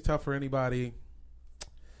in Philly is tough for anybody.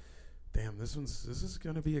 Damn, this is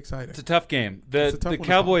going to be exciting. It's a tough game. It's a tough The one to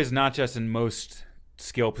Cowboys not just in most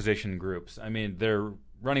skill position groups. I mean, their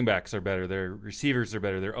running backs are better, their receivers are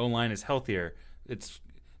better, their O-line is healthier.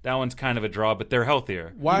 That one's kind of a draw, but they're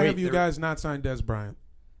healthier. Why have you guys not signed Des Bryant?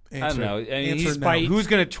 I don't know. I mean, answer now. who's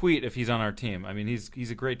going to tweet if he's on our team? I mean,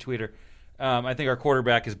 he's a great tweeter. I think our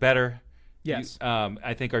quarterback is better. Yes.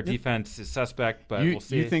 I think our defense is suspect, but we'll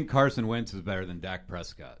see. You think Carson Wentz is better than Dak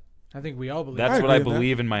Prescott? I think we all believe That's I what I agree with that.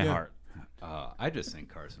 believe in my Yeah. heart. I just think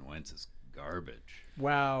Carson Wentz is garbage.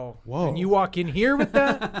 Wow. Whoa. And you walk in here with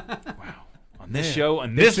that? Wow. On this Man. show,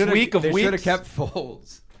 on this week of they should have weeks, kept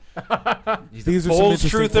Foles. he's These a are some Foles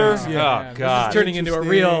interesting truther. things, yeah. Oh, This God. is turning into a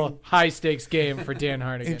Interesting. real high-stakes game for Dan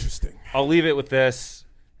Hardigan. Interesting. I'll leave it with this.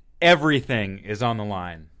 Everything is on the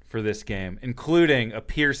line for this game, including a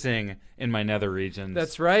piercing in my nether regions.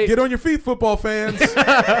 That's right. Get on your feet, football fans.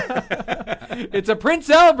 It's a Prince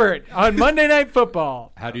Albert on Monday Night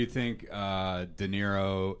Football. How do you think De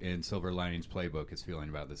Niro in Silver Linings Playbook is feeling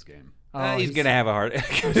about this game? He's going to have a heart.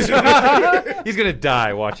 He's going to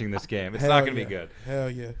die watching this game. It's not going to be good. Hell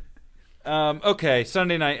yeah. Okay,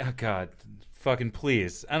 Sunday night. Oh, God. Fucking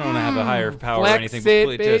please. I don't want to have a higher power or Flex anything. it,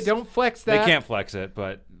 Please, babe. just- Don't flex They that. can't flex it,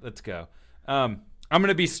 but let's go. I'm going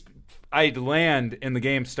to be... I land and the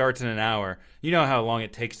game starts in an hour. You know how long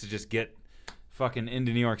it takes to just get fucking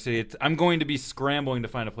into New York City. I'm going to be scrambling to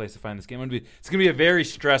find a place to find this game. It's going to be a very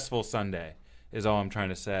stressful Sunday, is all I'm trying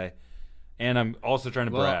to say. And I'm also trying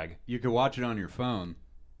to brag. You could watch it on your phone.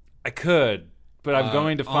 I could, but I'm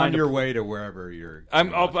going to find on your way to wherever you're.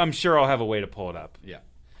 I'm sure I'll have a way to pull it up. Yeah.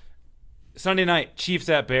 Sunday night, Chiefs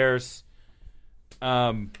at Bears.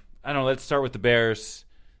 I don't know. Let's start with the Bears.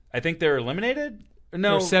 I think they're eliminated.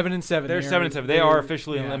 No, They're 7-7. They're 7-7. They are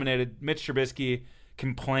officially eliminated. Mitch Trubisky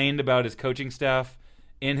complained about his coaching staff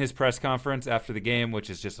in his press conference after the game, which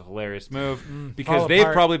is just a hilarious move because Fall they've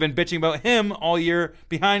apart. probably been bitching about him all year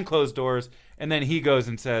behind closed doors, and then he goes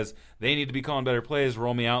and says they need to be calling better plays,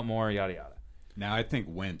 roll me out more, yada yada. Now I think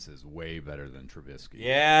Wentz is way better than Trubisky.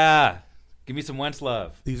 Yeah, give me some Wentz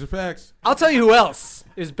love. These are facts. I'll tell you who else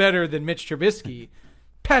is better than Mitch Trubisky.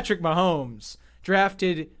 Patrick Mahomes,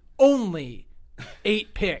 drafted only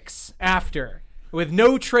 8 picks after, with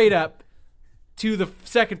no trade up to the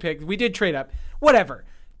second pick. We did trade up. Whatever.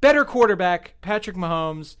 Better quarterback, Patrick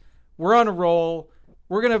Mahomes. We're on a roll.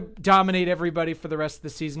 We're going to dominate everybody for the rest of the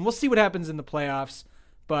season. We'll see what happens in the playoffs.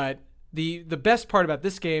 But the best part about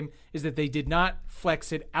this game is that they did not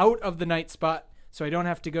flex it out of the night spot, so I don't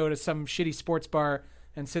have to go to some shitty sports bar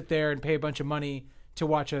and sit there and pay a bunch of money to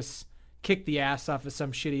watch us kick the ass off of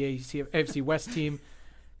some shitty AFC West team.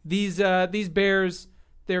 These Bears,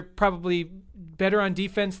 they're probably better on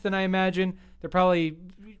defense than I imagine. They're probably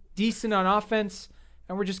decent on offense,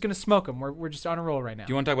 and we're just going to smoke them. We're just on a roll right now.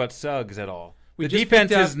 Do you want to talk about Suggs at all? We The just defense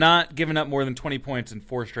picked up- has not given up more than 20 points in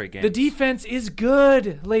 4 straight games. The defense is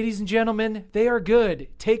good, ladies and gentlemen. They are good.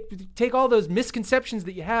 Take all those misconceptions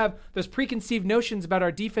that you have, those preconceived notions about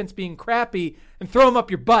our defense being crappy, and throw them up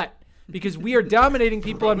your butt, because we are dominating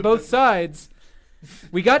people on both sides.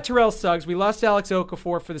 We got Terrell Suggs. We lost Alex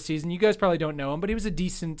Okafor for the season. You guys probably don't know him, but he was a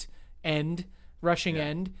decent rushing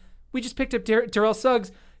end. We just picked up Terrell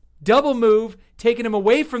Suggs. Double move, taking him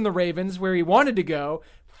away from the Ravens where he wanted to go,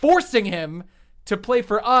 forcing him to play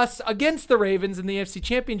for us against the Ravens in the AFC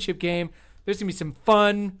Championship game. There's going to be some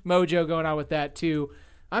fun mojo going on with that, too.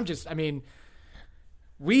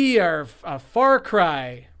 We are a far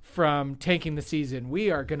cry from tanking the season.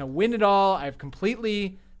 We are going to win it all. I've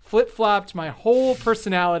completely flip-flopped my whole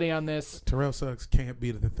personality on this. Terrell Suggs can't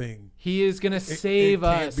be the thing. He is going to save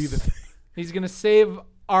us. Can't be the thing. He's going to save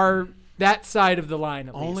that side of the line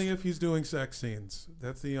at Only least. if he's doing sex scenes.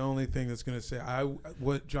 That's the only thing that's going to say.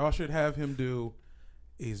 What Josh should have him do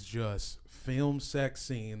is just film sex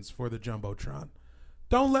scenes for the Jumbotron.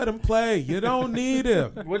 Don't let him play. You don't need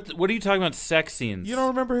him. What are you talking about? Sex scenes? You don't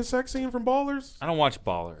remember his sex scene from Ballers? I don't watch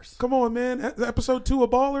Ballers. Come on, man. Episode 2 of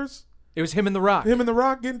Ballers. It was him and The Rock. Him and The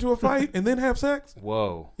Rock get into a fight and then have sex.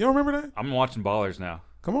 Whoa. You don't remember that? I'm watching Ballers now.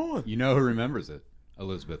 Come on. You know who remembers it?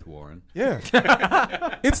 Elizabeth Warren. Yeah.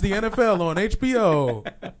 It's the NFL on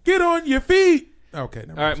HBO. Get on your feet. Okay.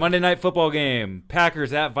 All right, Monday Night Football game.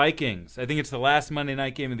 Packers at Vikings. I think it's the last Monday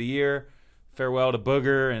night game of the year. Farewell to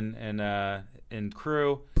Booger and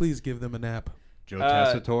crew. Please give them a nap. Joe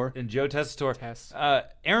Tessitore. And Joe Tessitore. Tess.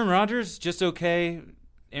 Aaron Rodgers, just okay.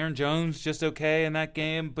 Aaron Jones, just okay in that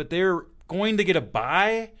game. But they're going to get a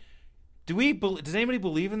bye. Does anybody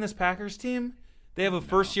believe in this Packers team? They have a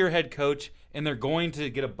first-year head coach, and they're going to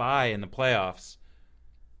get a bye in the playoffs.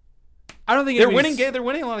 I don't think They're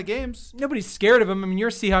winning a lot of games. Nobody's scared of him. I mean, you're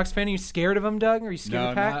a Seahawks fan. Are you scared of them, Doug? Are you scared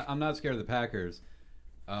of the Pack? I'm not scared of the Packers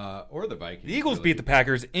or the Vikings. The Eagles really. beat the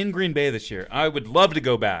Packers in Green Bay this year. I would love to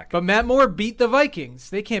go back. But Matt Moore beat the Vikings.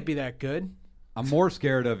 They can't be that good. I'm more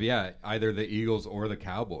scared of either the Eagles or the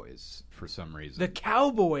Cowboys for some reason. The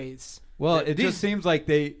Cowboys. Well, it just seems like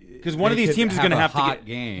because one of these teams is going to have to get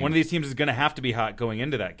game. One of these teams is going to have to be hot going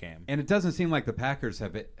into that game. And it doesn't seem like the Packers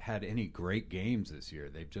have had any great games this year.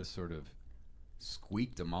 They've just sort of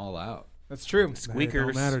squeaked them all out. That's true.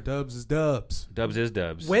 Squeakers. Don't matter. Dubs is dubs. Dubs is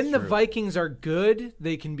dubs. When the Vikings are good,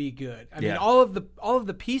 they can be good. I mean, all of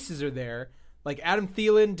the pieces are there. Like Adam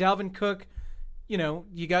Thielen, Dalvin Cook. You know,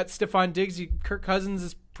 you got Stephon Diggs. Kirk Cousins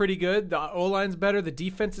is pretty good. The O-line's better. The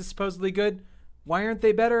defense is supposedly good. Why aren't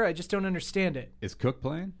they better? I just don't understand it. Is Cook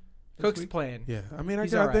playing? Cook's playing. Yeah, I mean,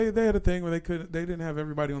 He's they alright. had a thing where they didn't have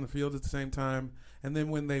everybody on the field at the same time, and then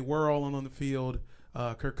when they were all on the field,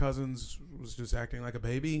 Kirk Cousins was just acting like a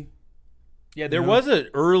baby. Yeah, there was an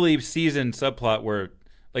early season subplot where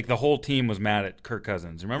like the whole team was mad at Kirk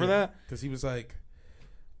Cousins. Remember that? Because he was like,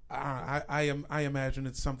 I imagine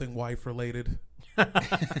it's something wife related.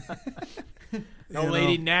 No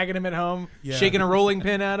lady nagging him at home, Yeah. shaking a rolling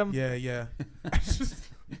pin at him. Yeah.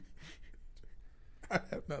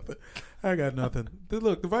 I got nothing.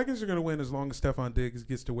 Look, the Vikings are going to win as long as Stephon Diggs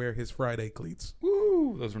gets to wear his Friday cleats.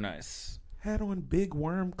 Woo, those were nice. Had on big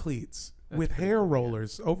worm cleats with hair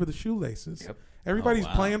rollers over the shoelaces. Yep. Everybody's Oh,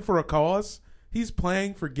 wow. playing for a cause. He's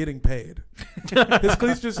playing for getting paid. His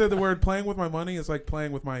cleats just said the word "playing with my money" is like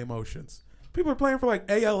playing with my emotions. People are playing for like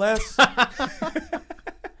ALS.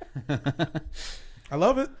 I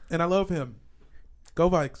love it, and I love him. Go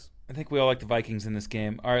Vikes. I think we all like the Vikings in this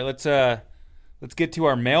game. All right, let's get to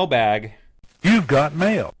our mailbag. You've got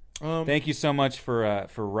mail. Thank you so much for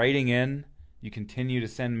writing in. You continue to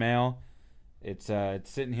send mail. It's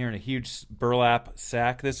sitting here in a huge burlap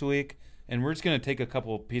sack this week, and we're just gonna take a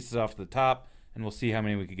couple pieces off the top, and we'll see how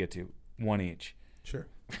many we could get to. One each. Sure.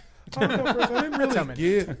 I didn't really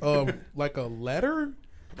get like a letter.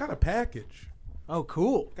 I got a package. Oh,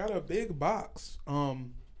 cool. Got a big box.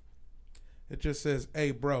 It just says,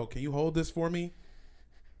 "Hey, bro, can you hold this for me?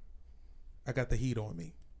 I got the heat on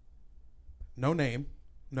me." No name,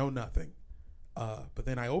 no nothing. But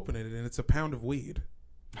then I open it and it's a pound of weed.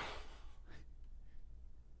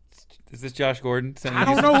 Is this Josh Gordon? I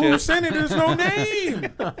don't know who sent it. There's no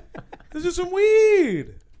name. This is some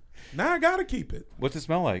weed. Now I gotta keep it. What's it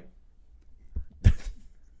smell like? It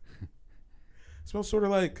smells sort of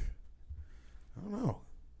like, I don't know.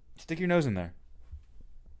 Stick your nose in there.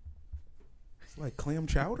 It's like clam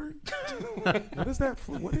chowder. What is that?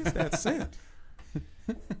 What is that scent?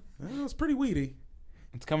 I don't know, it's pretty weedy.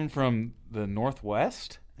 It's coming from the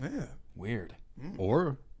Northwest? Yeah. Weird.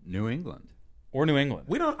 Or New England. Or New England.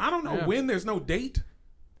 I don't know when. There's no date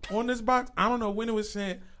on this box. I don't know when it was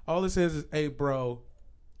sent. All it says is, "Hey, bro,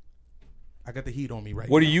 I got the heat on me right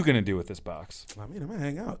now." What are you going to do with this box? I mean, I'm going to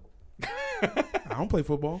hang out. I don't play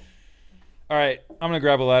football. All right, I'm going to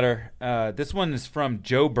grab a letter. This one is from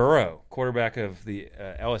Joe Burrow, quarterback of the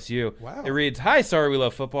LSU. Wow. It reads, "Hi, Sorry We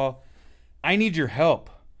Love Football. I need your help.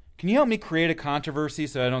 Can you help me create a controversy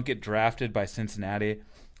so I don't get drafted by Cincinnati?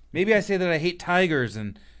 Maybe I say that I hate Tigers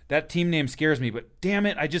and that team name scares me, but damn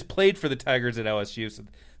it, I just played for the Tigers at LSU, so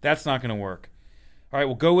that's not going to work. All right,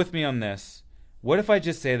 well, go with me on this. What if I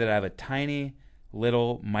just say that I have a tiny,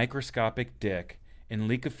 little, microscopic dick and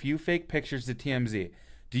leak a few fake pictures to TMZ?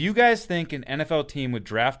 Do you guys think an NFL team would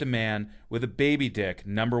draft a man with a baby dick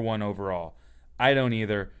 #1 overall? I don't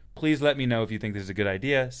either. Please let me know if you think this is a good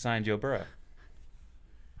idea. Signed, Joe Burrow.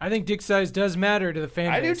 I think dick size does matter to the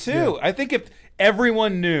fan base. I do too. I think if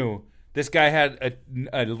everyone knew this guy had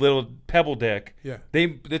a little pebble dick,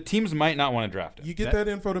 the teams might not want to draft him. You get that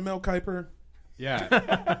info to Mel Kiper?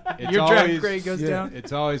 Yeah. Your draft grade goes down?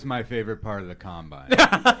 It's always my favorite part of the combine.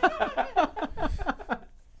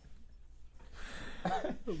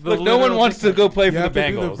 Look, no one wants to go play for the Bengals. You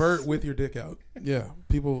have to do the vert with your dick out. Yeah.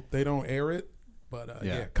 People, they don't air it, but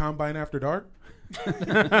combine after dark.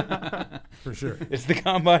 For sure. It's the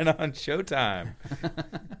combine on Showtime.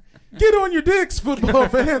 Get on your dicks, football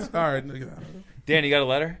fans. All right. Dan, you got a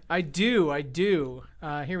letter? I do.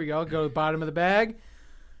 Here we go. Go to the bottom of the bag.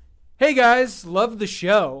 Hey, guys. Love the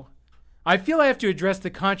show. I feel I have to address the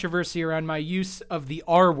controversy around my use of the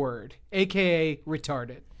R word, a.k.a.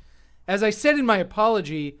 retarded. As I said in my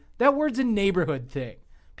apology, that word's a neighborhood thing.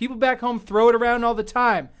 People back home throw it around all the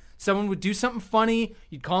time. Someone would do something funny,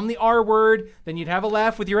 you'd call them the R word, then you'd have a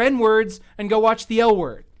laugh with your N words and go watch the L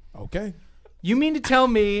word. Okay. You mean to tell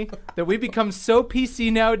me that we've become so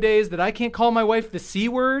PC nowadays that I can't call my wife the C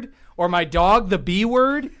word, or my dog the B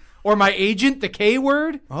word, or my agent the K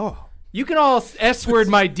word? Oh. You can all S word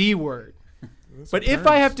my D word. But if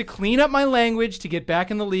I have to clean up my language to get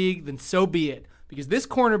back in the league, then so be it. Because this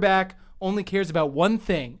cornerback only cares about one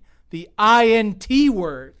thing, the INT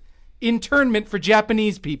word. Internment for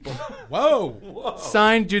Japanese people. Whoa.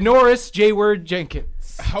 Signed, Janoris J-Word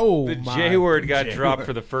Jenkins. Oh, the J-word got dropped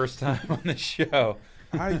for the first time on the show.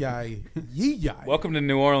 Welcome to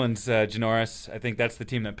New Orleans, Janoris. I think that's the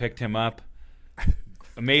team that picked him up.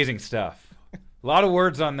 Amazing stuff. A lot of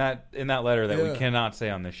words in that letter that we cannot say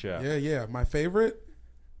on this show. Yeah. My favorite,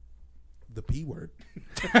 the P word.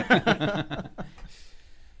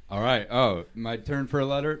 All right. Oh, my turn for a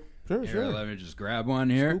letter? Sure. Let me just grab one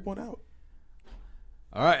here. Scoop one out.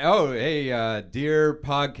 All right. Oh, hey, dear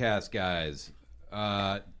podcast guys.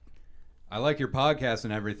 I like your podcast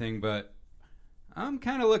and everything, but I'm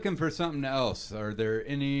kind of looking for something else. Are there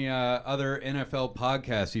any other NFL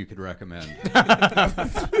podcasts you could recommend?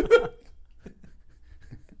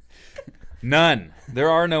 None. There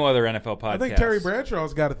are no other NFL podcasts. I think Terry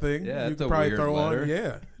Bradshaw's got a thing. Yeah, you it's could a probably weird throw letter. on.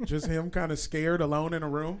 Yeah, just him kind of scared, alone in a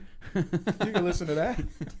room. You can listen to that.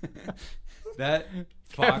 That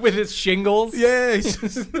Fox, With his shingles. Yeah,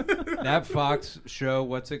 that Fox show,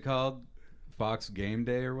 what's it called? Fox Game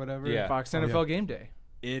Day or whatever? Yeah. Fox NFL Game Day.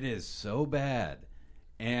 It is so bad.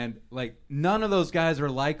 And, none of those guys are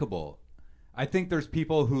likable. I think there's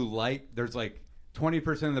people who there's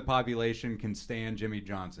 20% of the population can stand Jimmy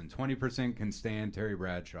Johnson. 20% can stand Terry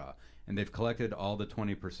Bradshaw. And they've collected all the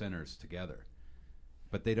 20%ers together.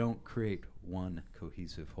 But they don't create one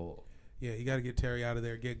cohesive whole. Yeah, you got to get Terry out of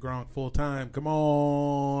there. Get Gronk full time. Come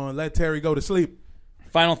on. Let Terry go to sleep.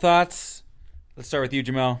 Final thoughts? Let's start with you,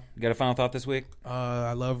 Jamel. You got a final thought this week?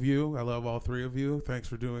 I love you. I love all three of you. Thanks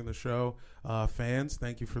for doing the show. Fans,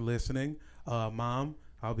 thank you for listening. Mom,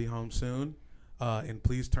 I'll be home soon. And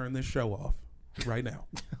please turn this show off right now.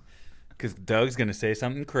 Because Doug's going to say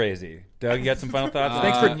something crazy. Doug, you got some final thoughts?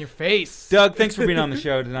 Thanks for in your face. Doug, thanks for being on the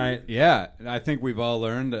show tonight. Yeah, I think we've all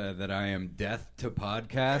learned that I am death to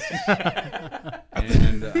podcasts.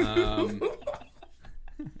 And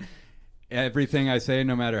everything I say,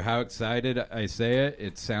 no matter how excited I say it,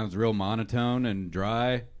 it sounds real monotone and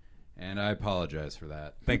dry. And I apologize for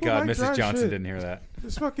that. Thank People God like Mrs. dry Johnson shit. didn't hear that.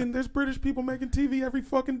 There's British people making TV every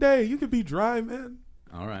fucking day. You could be dry, man.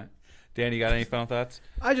 All right. Dan, you got any final thoughts?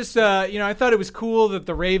 I just, I thought it was cool that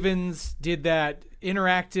the Ravens did that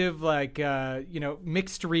interactive,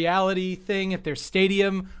 mixed reality thing at their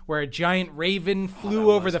stadium where a giant raven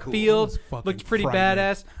flew over the cool. field. That was fucking Looked pretty frightening.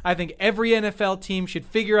 badass. I think every NFL team should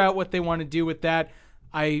figure out what they want to do with that.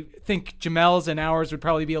 I think Jamel's and ours would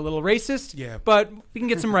probably be a little racist. Yeah. But we can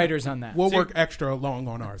get some writers on that. We'll work extra long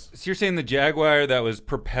on ours. So you're saying the Jaguar that was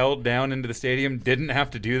propelled down into the stadium didn't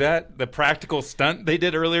have to do that? The practical stunt they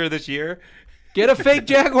did earlier this year? Get a fake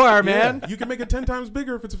Jaguar, man. Yeah, you can make it 10 times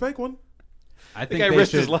bigger if it's a fake one. I The guy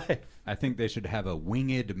risked his life. I think they should have a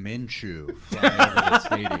winged Minshew fly over the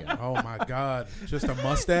stadium. Oh, my God. Just a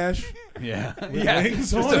mustache? Yeah.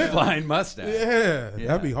 wings Just on a it? flying mustache. Yeah,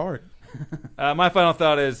 that'd be hard. My final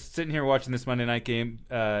thought is, sitting here watching this Monday night game,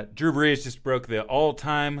 Drew Brees just broke the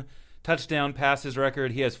all-time touchdown passes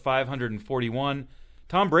record. He has 541.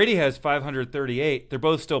 Tom Brady has 538. They're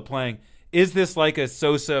both still playing. Is this like a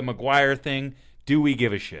Sosa-McGuire thing? Do we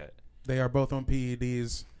give a shit? They are both on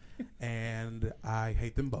PEDs, and I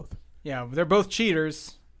hate them both. Yeah, they're both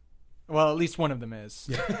cheaters. Well, at least one of them is.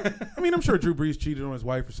 Yeah. I mean, I'm sure Drew Brees cheated on his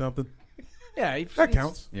wife or something. Yeah, That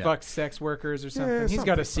counts. Yeah. Fucks sex workers or something. He's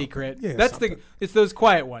got a something. secret. Yeah, That's something. it's those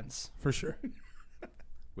quiet ones. For sure.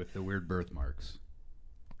 with the weird birthmarks.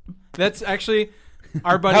 That's actually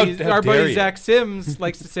our buddy. How Our dare buddy you. Zach Sims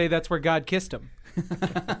likes to say that's where God kissed him.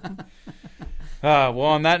 Well,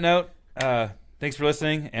 on that note, thanks for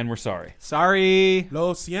listening, and we're sorry. Sorry.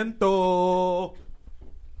 Lo siento.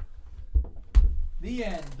 The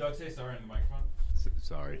end. Doug, say sorry in the microphone.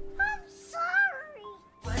 Sorry. I'm sorry.